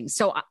ratings.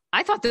 So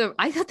I thought that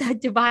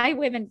Dubai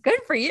women, good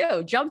for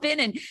you. Jump in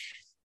and,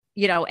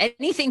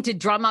 anything to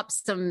drum up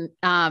some,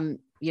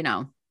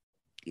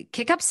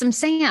 kick up some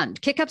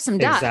sand, kick up some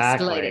dust.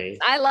 Exactly.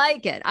 I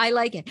like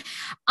it.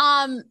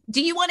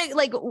 Do you want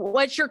to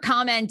what's your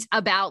comment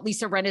about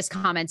Lisa Rinna's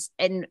comments?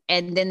 And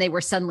then they were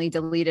suddenly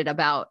deleted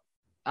about,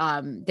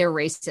 they're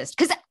racist.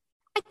 Because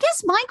I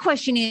guess my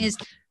question is,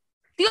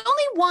 the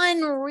only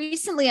one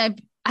recently,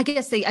 I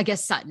guess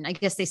Sutton. I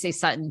guess they say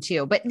Sutton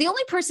too. But the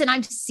only person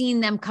I've seen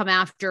them come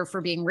after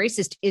for being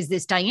racist is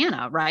this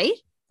Diana, right?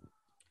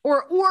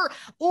 Or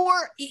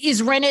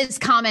is Rinna's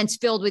comments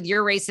filled with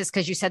you're racist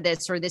because you said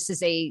this, or this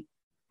is a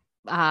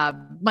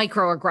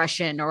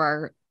microaggression,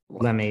 or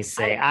let me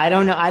say, I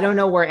don't know. I don't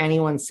know where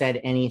anyone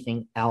said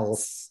anything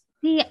else.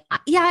 Yeah,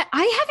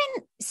 I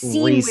haven't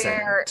seen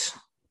recent.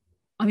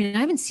 I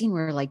haven't seen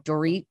where like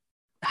Dorit.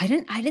 I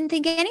didn't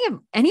think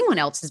anyone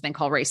else has been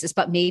called racist,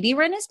 but maybe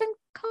Rinna's been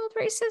called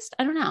racist.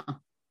 I don't know.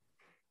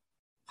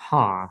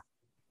 Huh.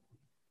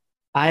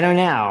 I don't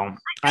know.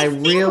 I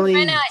really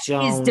Rinna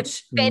don't is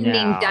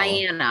defending know.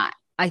 Diana,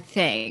 I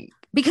think.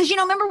 Because,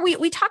 remember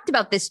we talked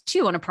about this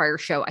too on a prior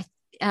show.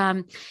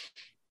 A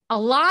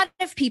lot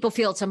of people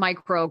feel it's a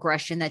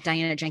microaggression that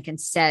Diana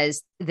Jenkins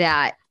says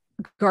that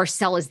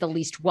Garcelle is the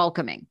least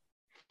welcoming.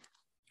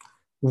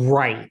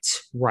 Right.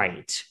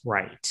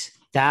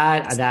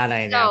 That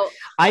I know.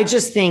 I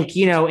just think,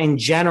 in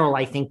general,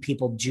 I think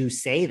people do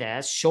say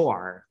this.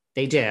 Sure,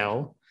 they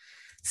do.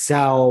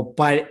 So,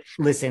 but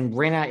listen,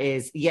 Rinna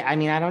is, I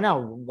don't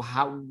know.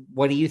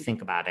 What do you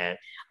think about it?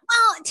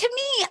 Well, to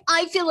me,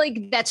 I feel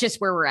like that's just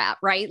where we're at,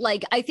 right?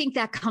 Like, I think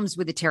that comes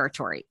with the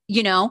territory,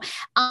 it's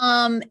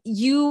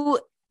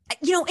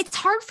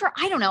hard for,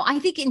 I don't know. I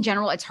think in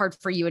general, it's hard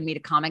for you and me to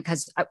comment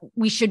because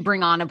we should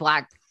bring on a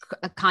Black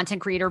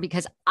content creator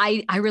because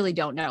I really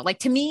don't know. Like,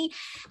 to me,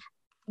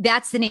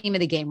 that's the name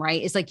of the game,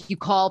 right? It's like you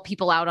call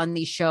people out on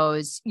these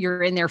shows,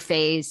 you're in their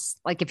face.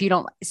 Like if you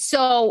don't,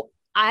 so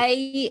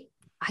I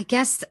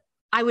guess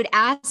I would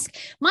ask,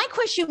 my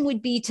question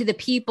would be to the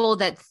people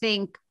that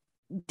think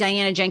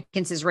Diana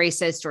Jenkins is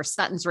racist or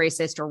Sutton's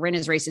racist or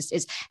Rinna's racist,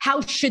 is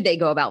how should they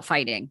go about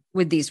fighting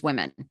with these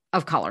women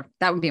of color?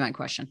 That would be my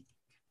question.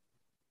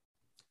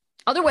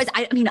 Otherwise,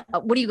 I mean,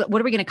 what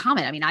are we going to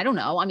comment? I mean, I don't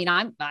know. I mean,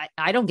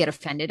 I don't get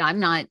offended. I'm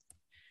not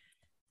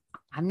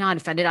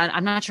offended.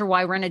 I'm not sure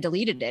why Rinna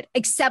deleted it,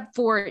 except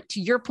for,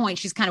 to your point,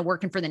 she's kind of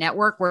working for the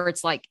network where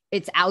it's like,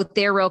 it's out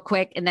there real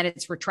quick and then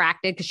it's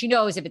retracted because she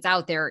knows if it's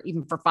out there,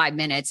 even for 5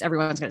 minutes,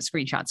 everyone's going to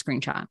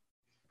screenshot.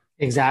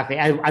 Exactly.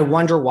 I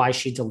wonder why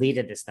she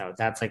deleted this though.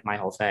 That's like my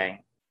whole thing.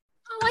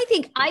 Oh,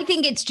 I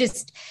think it's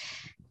just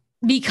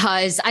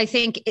because I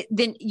think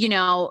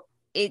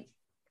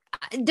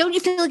don't you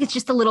feel like it's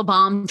just a little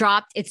bomb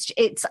dropped? It's,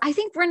 I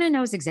think Rinna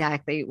knows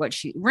exactly what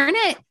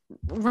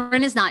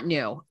Rinna's not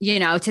new,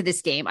 to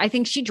this game. I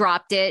think she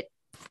dropped it,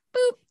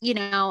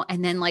 boop,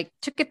 and then like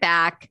took it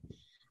back.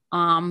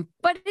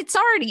 But it's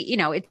already,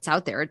 it's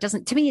out there.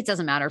 To me, it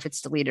doesn't matter if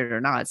it's deleted or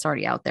not. It's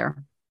already out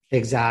there.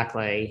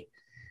 Exactly.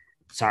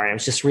 Sorry, I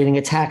was just reading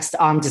a text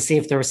to see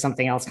if there was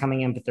something else coming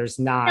in, but there's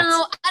not.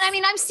 No, and I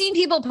mean, I've seen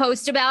people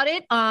post about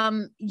it.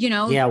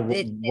 Yeah,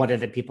 what are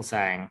the people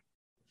saying?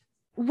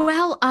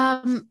 Well,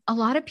 a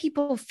lot of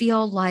people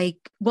feel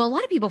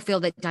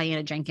that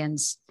Diana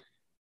Jenkins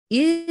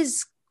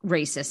is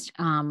racist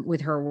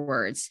with her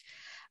words.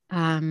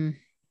 I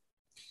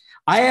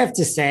have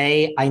to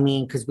say, I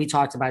mean, because we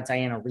talked about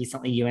Diana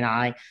recently, you and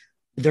I,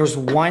 there's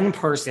one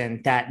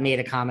person that made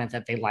a comment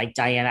that they like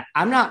Diana.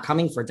 I'm not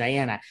coming for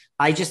Diana.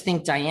 I just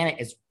think Diana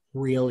is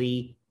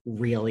really,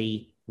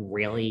 really,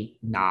 really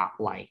not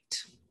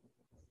liked.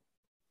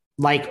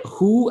 Like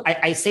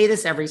I say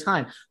this every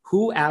time,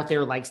 who out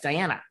there likes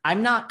Diana?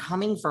 I'm not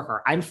coming for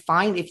her. I'm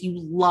fine if you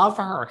love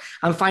her.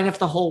 I'm fine if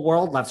the whole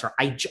world loves her.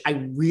 I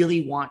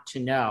really want to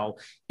know,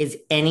 is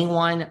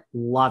anyone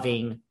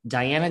loving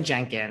Diana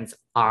Jenkins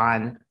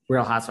on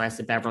Real Housewives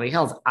of Beverly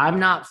Hills? I'm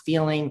not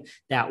feeling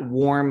that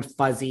warm,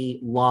 fuzzy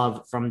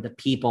love from the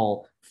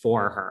people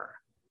for her.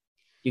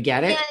 You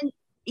get it?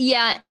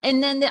 Yeah.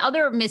 And then the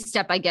other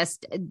misstep, I guess,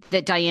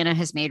 that Diana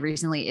has made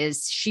recently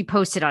is she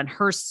posted on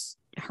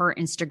her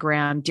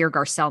Instagram, Dear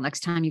Garcelle,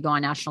 next time you go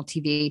on national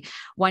TV,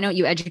 why don't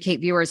you educate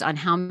viewers on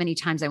how many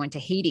times I went to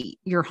Haiti,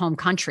 your home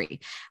country?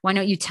 Why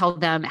don't you tell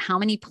them how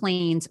many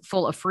planes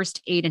full of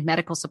first aid and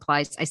medical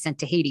supplies I sent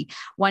to Haiti?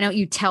 Why don't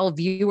you tell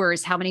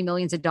viewers how many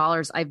millions of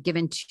dollars I've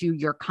given to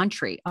your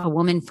country? A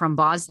woman from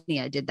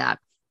Bosnia did that.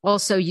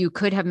 Also, you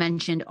could have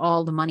mentioned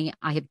all the money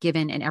I have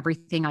given and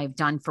everything I've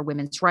done for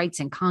women's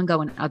rights in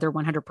Congo and other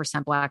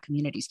 100% Black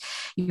communities.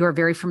 You are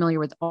very familiar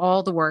with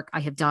all the work I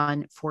have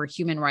done for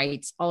human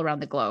rights all around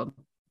the globe.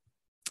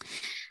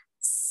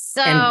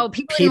 So and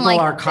people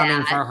like are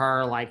coming for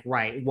her. Like,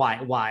 right.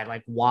 Why?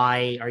 Like,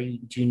 why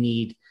do you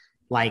need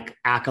like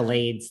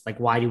accolades? Like,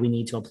 why do we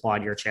need to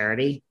applaud your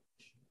charity?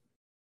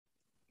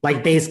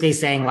 Like basically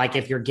saying like,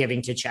 if you're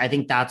giving to, I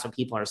think that's what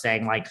people are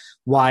saying. Like,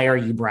 why are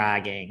you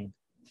bragging?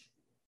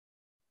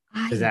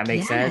 Does that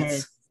make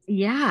sense?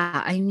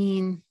 Yeah. I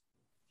mean,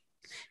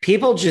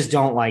 people just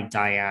don't like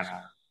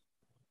Diana.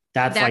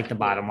 That's like the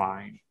bottom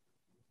line.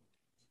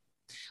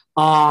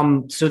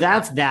 So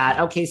that's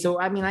that. Okay.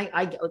 So, I mean,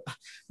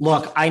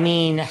 I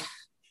mean,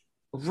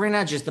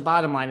 Rinna, just the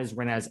bottom line is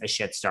Rinna's a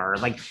shit star.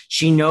 Like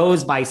she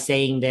knows by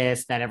saying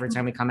this, that every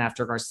time we come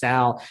after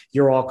Garcelle,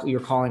 you're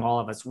calling all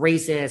of us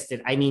racist.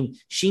 And I mean,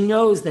 she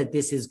knows that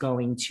this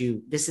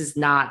is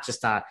not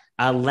just a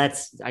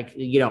let's like,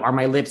 are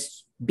my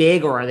lips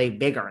big or are they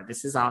bigger?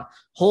 This is a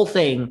whole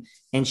thing.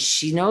 And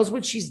she knows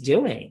what she's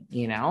doing,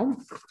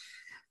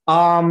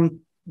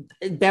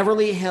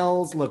 Beverly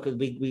Hills, look,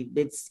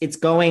 it's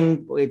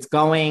going,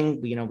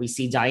 we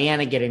see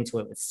Diana get into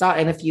it with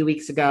Sutton a few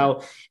weeks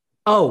ago.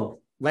 Oh,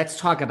 let's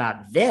talk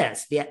about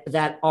this.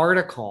 That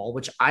article,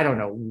 which I don't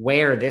know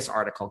where this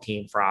article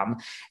came from,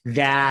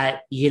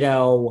 that,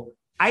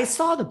 I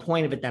saw the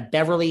point of it, that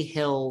Beverly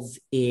Hills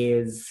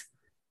is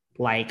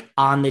like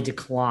on the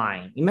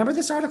decline. You remember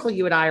this article?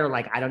 You and I are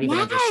like, I don't even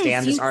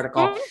understand this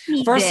article.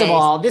 First of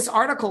all, this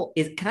article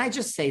is, can I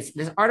just say,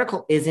 this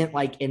article isn't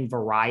like in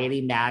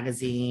Variety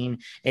magazine.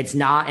 It's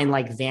not in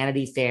like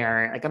Vanity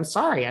Fair. Like, I'm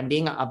sorry, I'm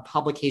being a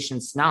publication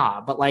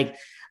snob, but like,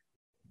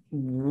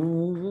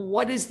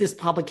 what is this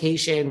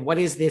publication? What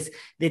is this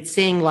that's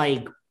saying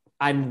like,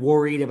 I'm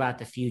worried about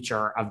the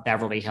future of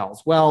Beverly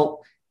Hills?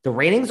 Well, the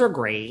ratings are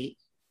great.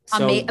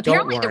 So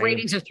apparently the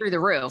ratings are through the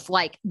roof,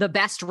 like the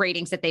best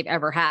ratings that they've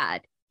ever had.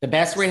 The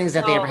best ratings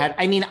that they ever had.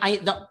 I mean,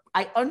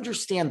 I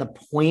understand the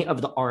point of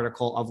the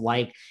article of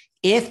like,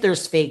 if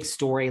there's fake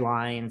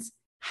storylines,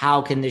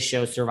 how can this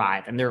show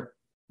survive? And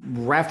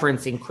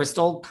referencing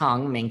Crystal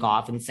Kung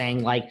Minkoff and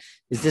saying, like,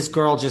 is this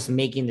girl just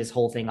making this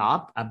whole thing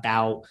up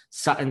about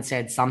Sutton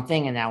said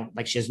something and now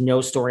like she has no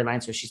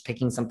storyline, so she's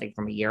picking something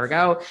from a year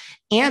ago.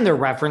 And they're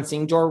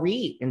referencing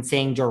Dorit and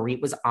saying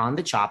Dorit was on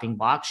the chopping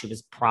block. She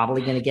was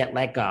probably going to get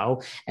let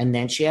go. And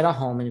then she had a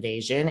home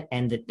invasion,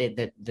 and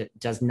that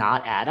does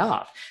not add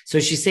up.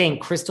 So she's saying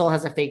Crystal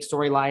has a fake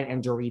storyline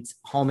and Dorit's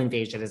home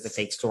invasion is a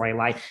fake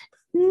storyline.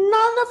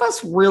 None of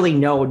us really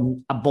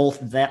know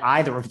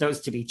either of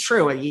those to be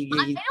true. I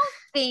don't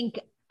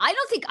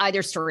think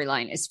either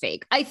storyline is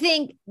fake. I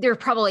think there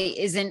probably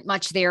isn't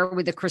much there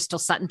with the Crystal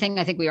Sutton thing.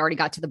 I think we already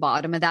got to the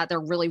bottom of that. There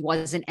really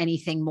wasn't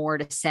anything more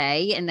to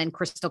say. And then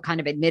Crystal kind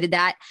of admitted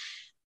that.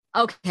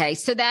 Okay.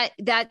 So that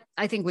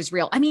I think was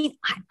real. I mean,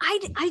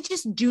 I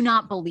just do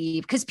not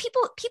believe, because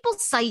people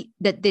cite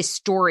that this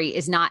story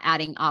is not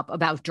adding up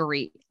about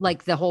Dorit,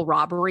 like the whole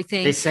robbery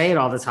thing. They say it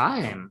all the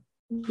time.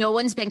 No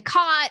one's been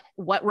caught.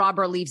 What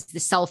robber leaves the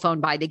cell phone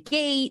by the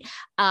gate?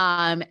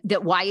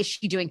 That why is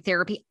she doing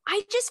therapy?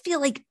 I just feel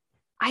like,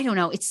 I don't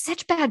know. It's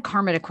such bad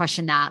karma to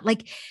question that.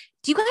 Like,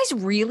 do you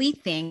guys really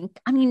think,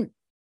 I mean,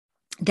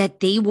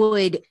 that they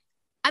would,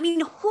 I mean,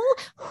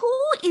 who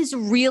is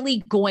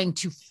really going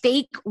to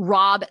fake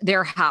rob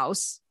their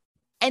house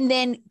and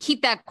then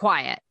keep that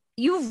quiet?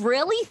 You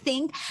really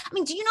think, I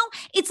mean, do you know,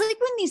 it's like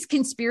when these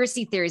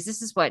conspiracy theories,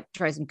 this is what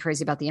drives me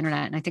crazy about the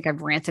internet. And I think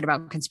I've ranted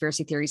about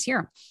conspiracy theories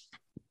here.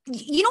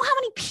 You know how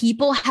many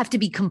people have to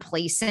be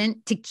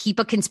complacent to keep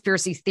a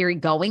conspiracy theory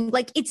going?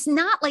 Like, it's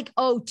not like,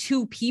 oh,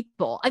 2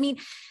 people. I mean,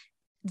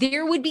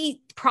 there would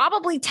be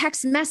probably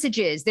text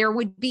messages. There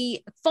would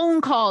be phone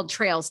call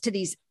trails to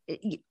these.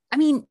 I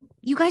mean,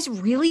 you guys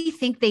really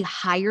think they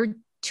hired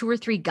 2 or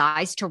 3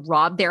 guys to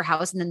rob their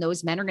house and then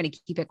those men are going to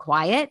keep it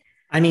quiet?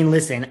 I mean,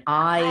 listen,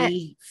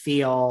 I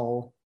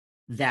feel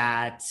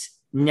that,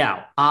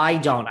 no, I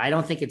don't. I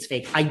don't think it's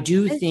fake. I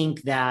do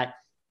think that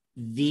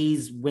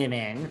these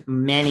women,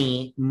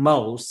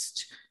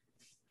 most,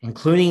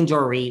 including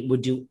Dorit,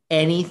 would do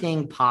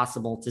anything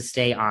possible to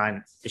stay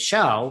on the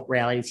show,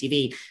 reality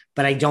TV,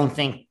 but I don't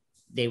think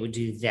they would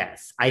do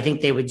this. I think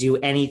they would do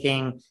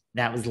anything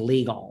that was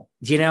legal,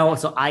 you know?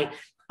 So I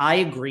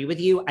agree with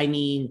you. I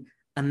mean,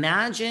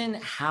 imagine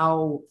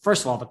how,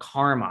 first of all, the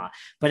karma,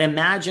 but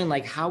imagine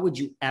like, how would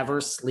you ever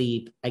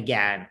sleep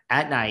again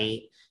at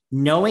night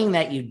knowing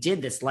that you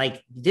did this?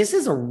 Like, this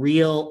is a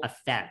real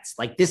offense.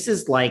 Like, this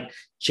is like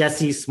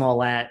Jussie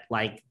Smollett,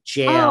 like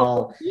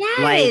jail. Oh, yes.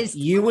 Like,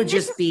 you would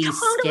This just be is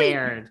totally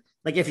scared.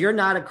 Like, if you're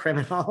not a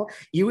criminal,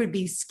 you would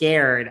be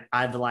scared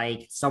of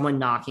like someone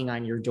knocking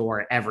on your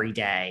door every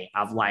day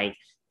of like,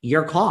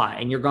 you're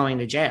caught and you're going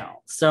to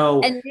jail.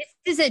 So, and this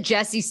is a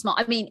Jussie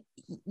Smollett. I mean,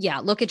 yeah,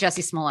 look at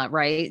Jussie Smollett,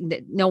 right?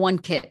 No one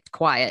kept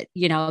quiet.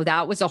 You know,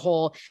 that was a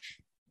whole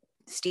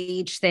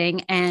stage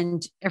thing,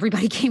 and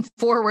everybody came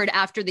forward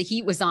after the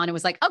heat was on and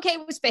was like, okay,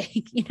 it was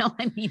fake.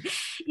 I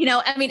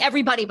mean,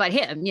 everybody but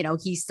him, you know,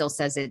 he still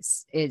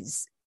says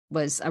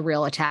was a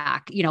real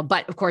attack, you know,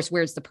 but of course,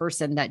 where's the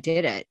person that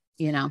did it,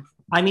 you know?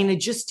 I mean, it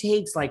just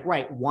takes like,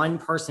 right, one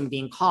person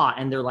being caught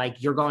and they're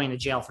like, you're going to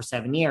jail for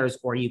 7 years,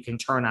 or you can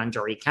turn on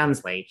Dorit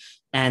Kemsley.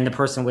 And the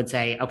person would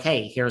say,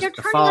 okay, here's the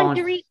phone.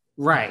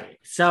 Right.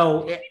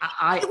 So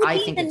I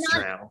think it's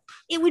true.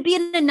 It would be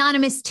an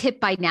anonymous tip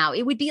by now.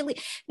 It would be, I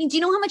mean, do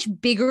you know how much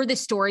bigger the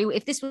story,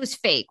 if this was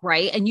fake,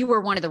 right? And you were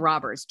one of the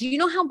robbers, do you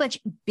know how much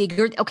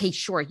bigger? Okay,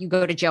 sure. You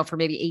go to jail for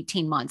maybe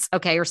 18 months.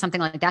 Okay. Or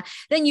something like that.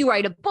 Then you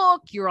write a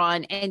book, you're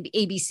on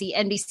ABC,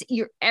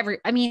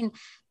 NBC,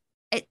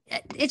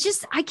 it's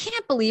just, I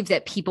can't believe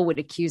that people would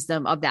accuse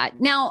them of that.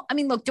 Now, I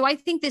mean, look, do I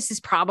think this is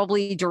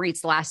probably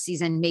Dorit's last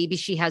season? Maybe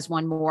she has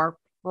one more,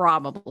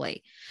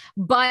 probably,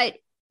 but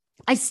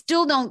I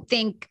still don't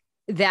think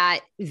that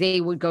they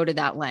would go to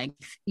that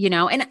length, you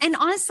know? And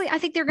honestly, I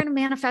think they're going to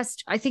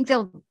manifest. I think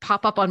they'll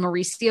pop up on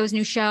Mauricio's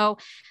new show.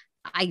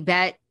 I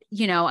bet,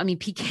 you know, I mean,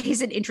 PK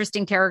is an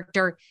interesting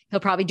character. He'll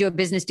probably do a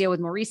business deal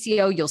with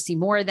Mauricio. You'll see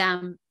more of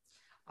them.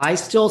 I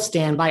still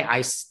stand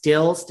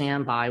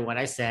by what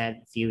I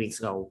said a few weeks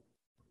ago.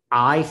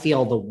 I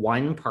feel the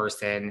one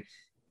person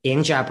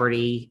in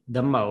jeopardy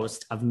the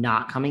most of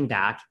not coming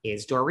back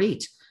is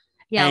Dorit.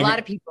 Yeah, and a lot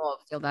of people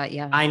feel that,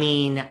 yeah. I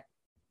mean,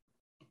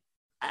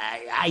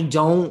 I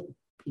don't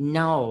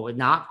know.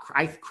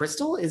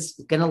 Crystal is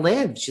going to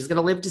live. She's going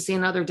to live to see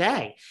another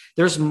day.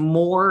 There's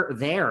more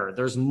there.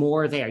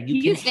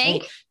 You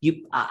think?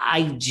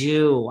 I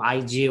do.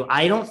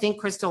 I don't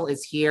think Crystal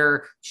is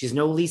here. She's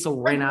no Lisa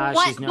Rinna.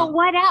 But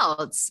what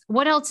else?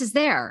 What else is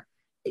there?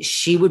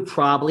 She would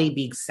probably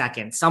be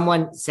second.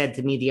 Someone said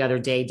to me the other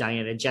day,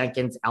 Diana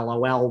Jenkins,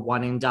 LOL,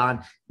 one and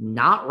done.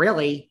 Not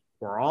really.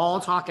 We're all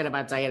talking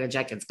about Diana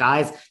Jenkins.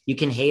 Guys, you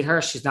can hate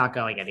her. She's not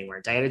going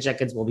anywhere. Diana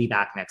Jenkins will be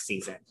back next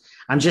season.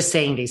 I'm just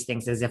saying these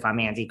things as if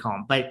I'm Andy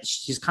Cohen, but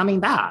she's coming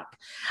back.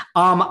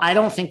 I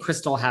don't think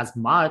Crystal has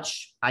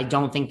much. I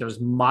don't think there's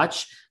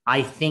much.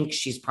 I think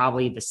she's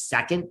probably the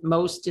second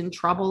most in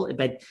trouble,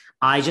 but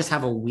I just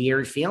have a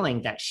weird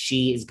feeling that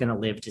she is going to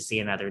live to see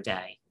another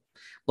day.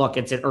 Look,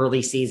 it's an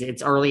early season.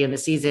 It's early in the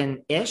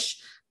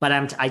season-ish, but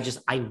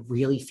I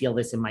really feel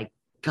this in my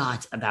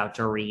gut about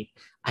Dorit.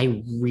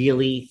 I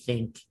really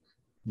think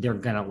they're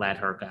going to let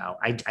her go.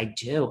 I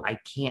do. I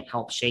can't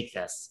help shake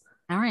this.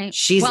 All right.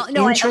 She's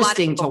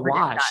interesting to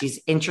watch. She's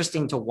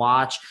interesting to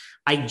watch.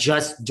 I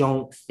just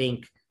don't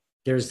think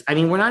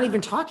we're not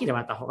even talking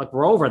about the whole, like,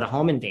 we're over the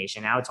home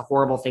invasion. Now it's a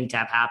horrible thing to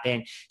have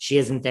happen. She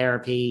is in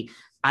therapy.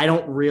 I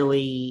don't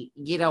really,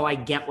 I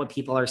get what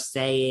people are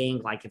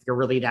saying. Like, if you're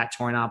really that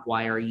torn up,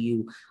 why are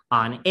you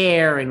on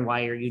air and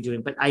why are you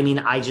doing? But I mean,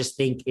 I just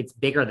think it's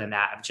bigger than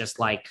that. Of just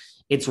like,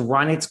 it's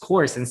run its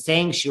course, and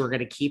saying she were going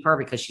to keep her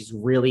because she's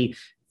really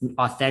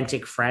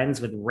authentic friends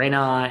with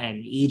Rinna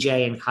and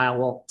EJ and Kyle.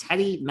 Well,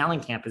 Teddi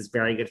Mellencamp is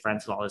very good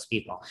friends with all those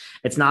people.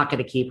 It's not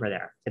going to keep her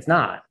there. It's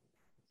not.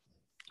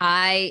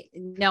 I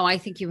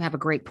think you have a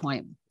great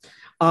point.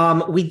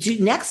 We do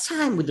next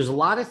time. There's a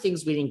lot of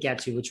things we didn't get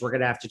to, which we're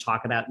going to have to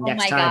talk about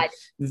next time. God.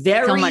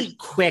 Very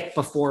quick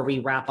before we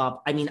wrap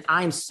up. I mean,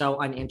 I'm so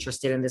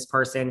uninterested in this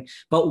person,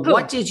 but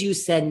what did you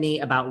send me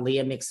about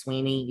Leah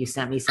McSweeney? You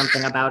sent me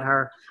something about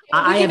her.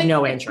 I have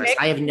no interest.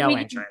 I have no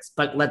interest,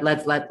 but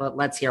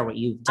let's hear what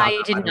you done.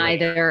 I didn't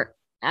either.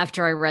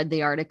 After I read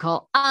the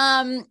article.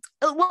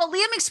 Well,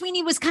 Leah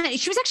McSweeney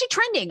she was actually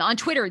trending on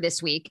Twitter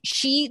this week.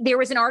 There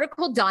was an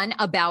article done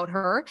about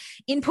her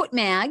in Put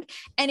Mag,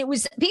 and it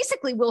was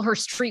basically, will her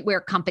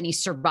streetwear company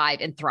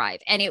survive and thrive?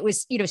 And it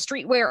was,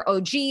 streetwear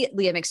OG,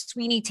 Leah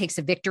McSweeney takes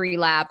a victory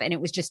lap. And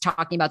it was just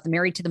talking about the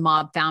Married to the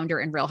Mob founder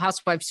and Real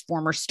Housewives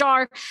former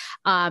star,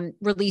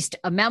 released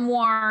a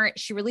memoir.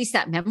 She released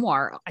that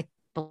memoir, I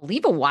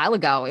believe, a while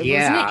ago. Wasn't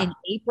it in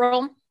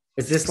April?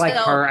 Is this like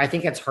her? I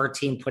think it's her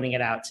team putting it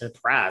out to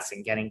press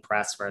and getting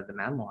press for the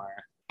memoir.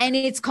 And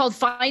it's called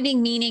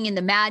Finding Meaning in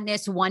the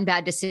Madness, One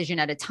Bad Decision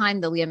at a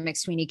Time, the Leah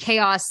McSweeney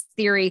Chaos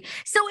Theory.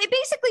 So it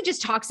basically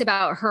just talks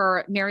about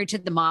her Married to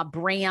the Mob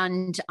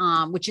brand,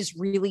 which is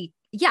really,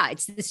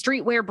 it's the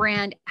streetwear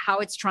brand, how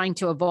it's trying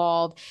to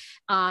evolve.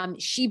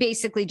 She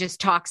basically just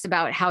talks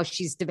about how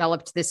she's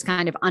developed this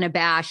kind of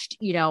unabashed,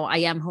 I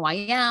am who I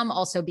am,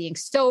 also being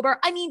sober.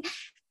 I mean,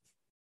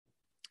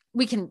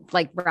 we can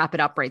wrap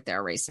it up right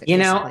there, basically.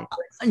 Nothing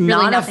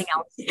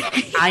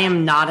else. I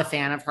am not a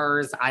fan of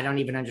hers. I don't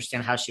even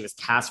understand how she was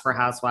cast for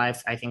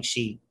Housewives. I think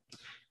she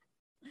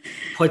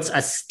puts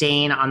a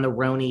stain on the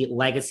Roni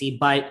legacy,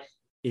 but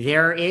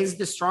there is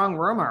the strong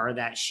rumor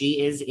that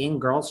she is in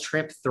Girls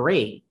Trip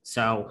 3.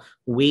 So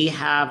we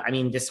have,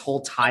 this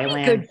whole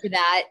Thailand. Good for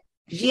that.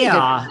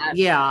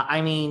 Yeah.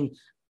 I mean,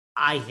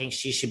 I think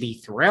she should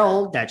be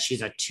thrilled that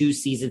she's a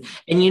 2-season.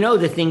 And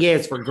the thing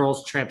is, for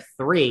Girls Trip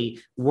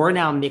 3, we're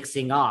now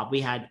mixing up.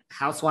 We had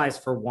Housewives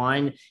for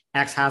 1,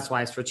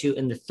 Ex-Housewives for 2.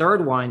 And the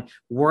third one,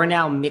 we're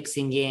now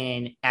mixing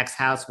in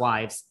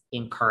Ex-Housewives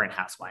in Current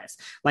Housewives.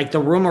 Like, the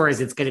rumor is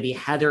it's going to be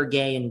Heather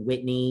Gay and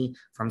Whitney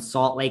from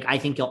Salt Lake. I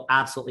think you'll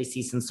absolutely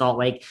see some Salt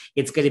Lake.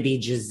 It's going to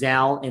be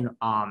Giselle and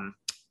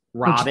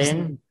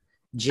Robin.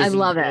 Jizzy, I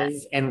love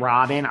it. And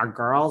Robin, our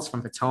girls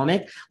from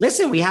Potomac.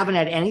 Listen, we haven't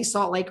had any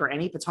Salt Lake or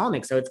any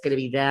Potomac, so it's going to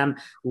be them.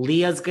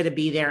 Leah's going to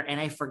be there. And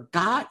I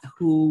forgot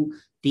who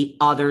the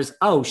others.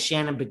 Oh,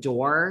 Shannon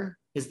Bedore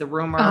is the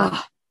rumor.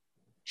 Oh,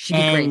 she'd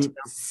be great too.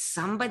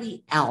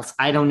 Somebody else.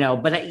 I don't know.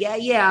 But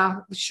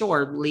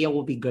sure. Leah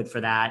will be good for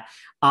that.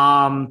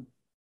 There's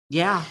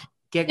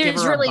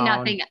really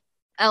nothing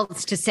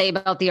else to say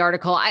about the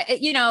article.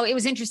 It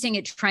was interesting.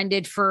 It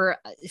trended for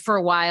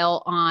a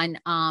while on,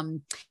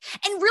 and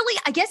really,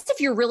 I guess if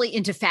you're really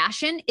into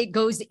fashion, it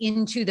goes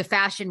into the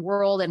fashion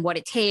world and what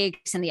it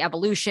takes and the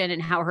evolution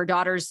and how her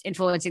daughter's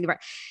influencing the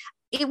brand.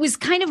 It was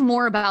kind of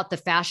more about the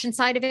fashion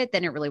side of it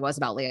than it really was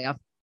about Leah.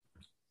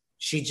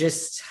 She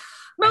just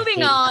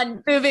moving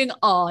on.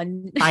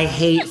 I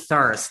hate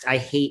thirst.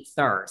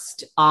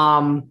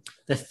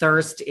 The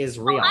thirst is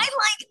real.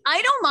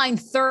 I don't mind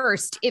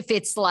thirst if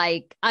it's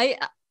like, I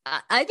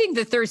think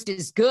the thirst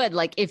is good.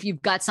 Like, if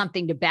you've got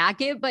something to back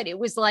it, but it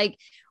was like,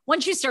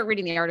 once you start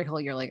reading the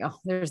article, you're like, oh,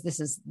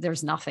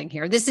 there's nothing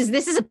here. This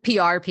is a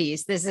PR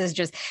piece. This is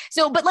just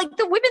so, but like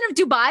the women of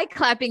Dubai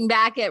clapping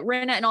back at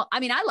Rinna and all. I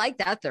mean, I like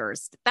that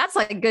thirst. That's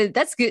like good.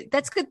 That's good.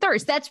 That's good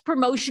thirst. That's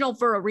promotional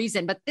for a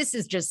reason, but this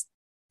is just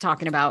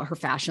talking about her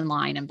fashion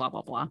line and blah,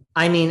 blah, blah.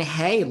 I mean,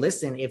 hey,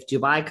 listen, if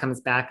Dubai comes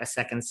back a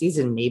second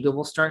season, maybe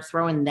we'll start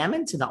throwing them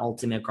into the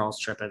Ultimate Girls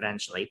Trip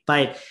eventually.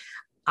 But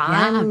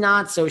I'm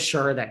not so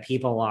sure that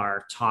people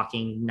are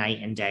talking night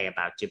and day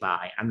about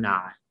Dubai. I'm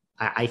not.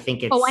 I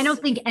think it's... I don't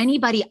think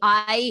anybody...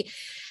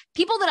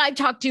 People that I've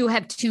talked to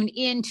have tuned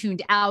in,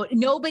 tuned out.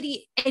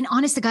 Nobody, and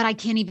honest to God, I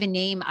can't even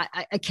name.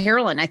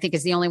 Carolyn, I think,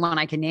 is the only one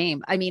I can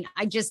name. I mean,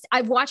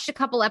 I've watched a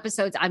couple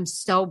episodes. I'm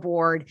so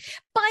bored,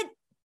 but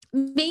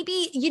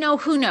maybe,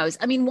 who knows?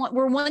 I mean,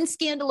 we're one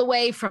scandal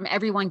away from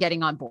everyone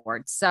getting on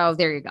board. So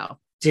there you go.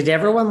 Did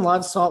everyone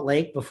love Salt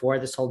Lake before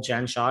this whole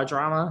Jen Shah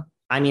drama?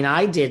 I mean,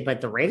 I did, but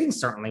the ratings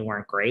certainly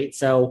weren't great.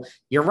 So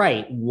you're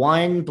right.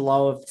 One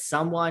blow of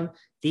someone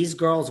these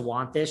girls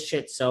want this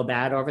shit so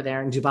bad over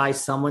there in Dubai.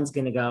 Something's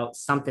going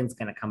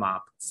to come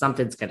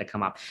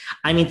up.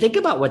 I mean, think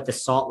about what the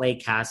Salt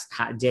Lake cast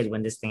did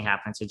when this thing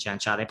happened to Jen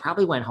Shah. They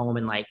probably went home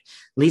and like,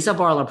 Lisa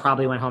Barlow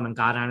probably went home and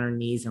got on her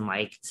knees and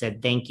like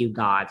said, thank you,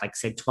 God, like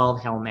said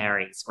 12 Hail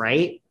Marys,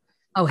 right?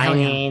 Oh, hell I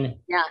mean,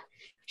 yeah.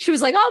 She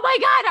was like, oh my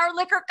God, our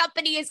liquor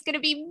company is going to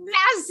be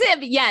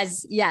massive.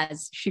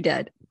 Yes, she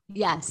did.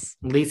 Yes.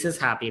 Lisa's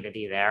happy to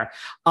be there.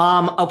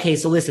 Okay,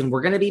 so listen,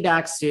 we're going to be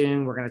back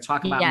soon. We're going to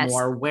talk about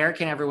more. Where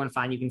can everyone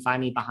find you? Can find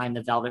me Behind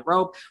the Velvet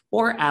Rope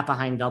or at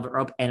Behind Velvet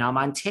Rope, and I'm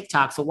on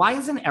TikTok. So why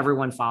isn't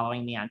everyone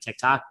following me on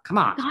TikTok? Come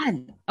on.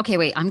 God. Okay,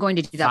 wait, I'm going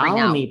to do that follow right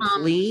now. Follow me,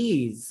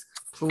 please.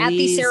 Please at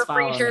the Sarah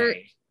Fraser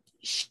me.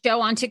 Show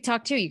on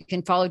TikTok too. You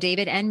can follow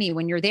David and me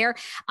when you're there.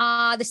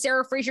 The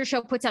Sarah Fraser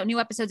Show puts out new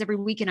episodes every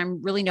week, and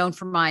I'm really known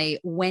for my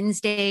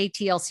Wednesday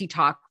TLC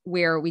talk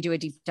where we do a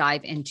deep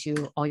dive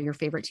into all your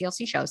favorite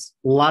TLC shows.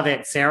 Love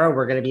it, Sarah.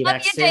 We're going to be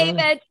back soon.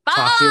 David. Bye.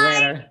 Talk to you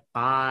later.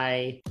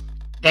 Bye.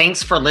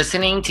 Thanks for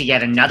listening to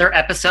yet another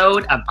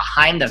episode of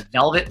Behind the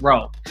Velvet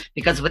Rope.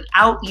 Because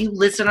without you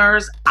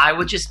listeners, I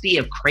would just be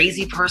a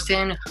crazy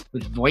person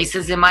with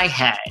voices in my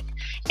head.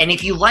 And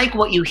if you like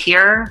what you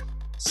hear,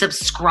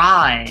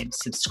 subscribe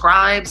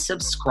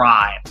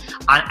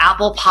on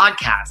Apple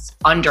Podcasts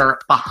under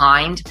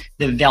Behind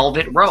the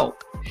Velvet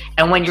Rope.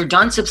 And when you're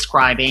done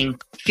subscribing,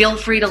 feel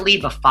free to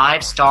leave a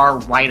 5-star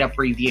write-up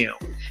review,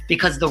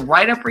 because the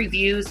write-up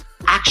reviews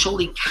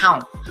actually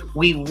count.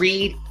 We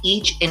read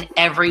each and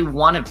every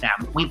one of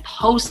them. We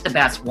post the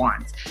best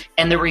ones,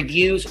 and the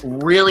reviews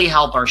really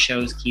help our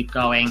shows keep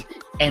going.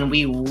 And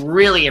we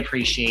really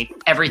appreciate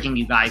everything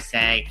you guys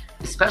say,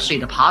 especially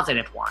the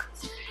positive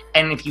ones.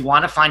 And if you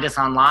want to find us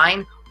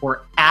online, we're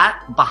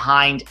at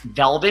Behind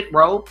Velvet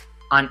Rope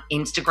on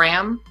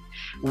Instagram.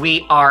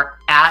 We are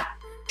at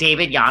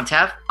David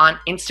Yontef on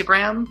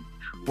Instagram.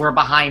 We're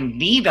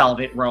Behind the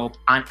Velvet Rope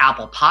on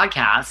Apple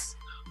Podcasts.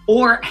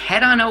 Or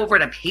head on over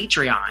to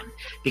Patreon,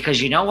 because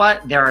you know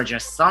what? There are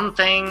just some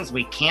things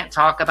we can't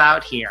talk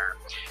about here.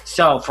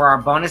 So for our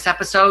bonus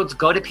episodes,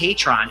 go to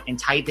Patreon and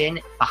type in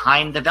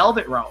Behind the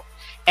Velvet Rope.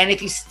 And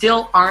if you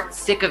still aren't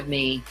sick of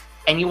me,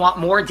 and you want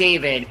more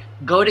David,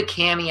 go to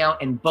Cameo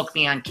and book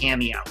me on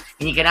Cameo.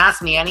 And you can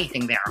ask me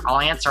anything there.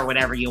 I'll answer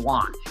whatever you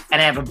want. And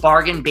I have a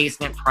bargain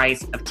basement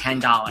price of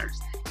 $10.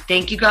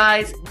 Thank you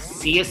guys.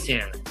 See you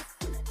soon.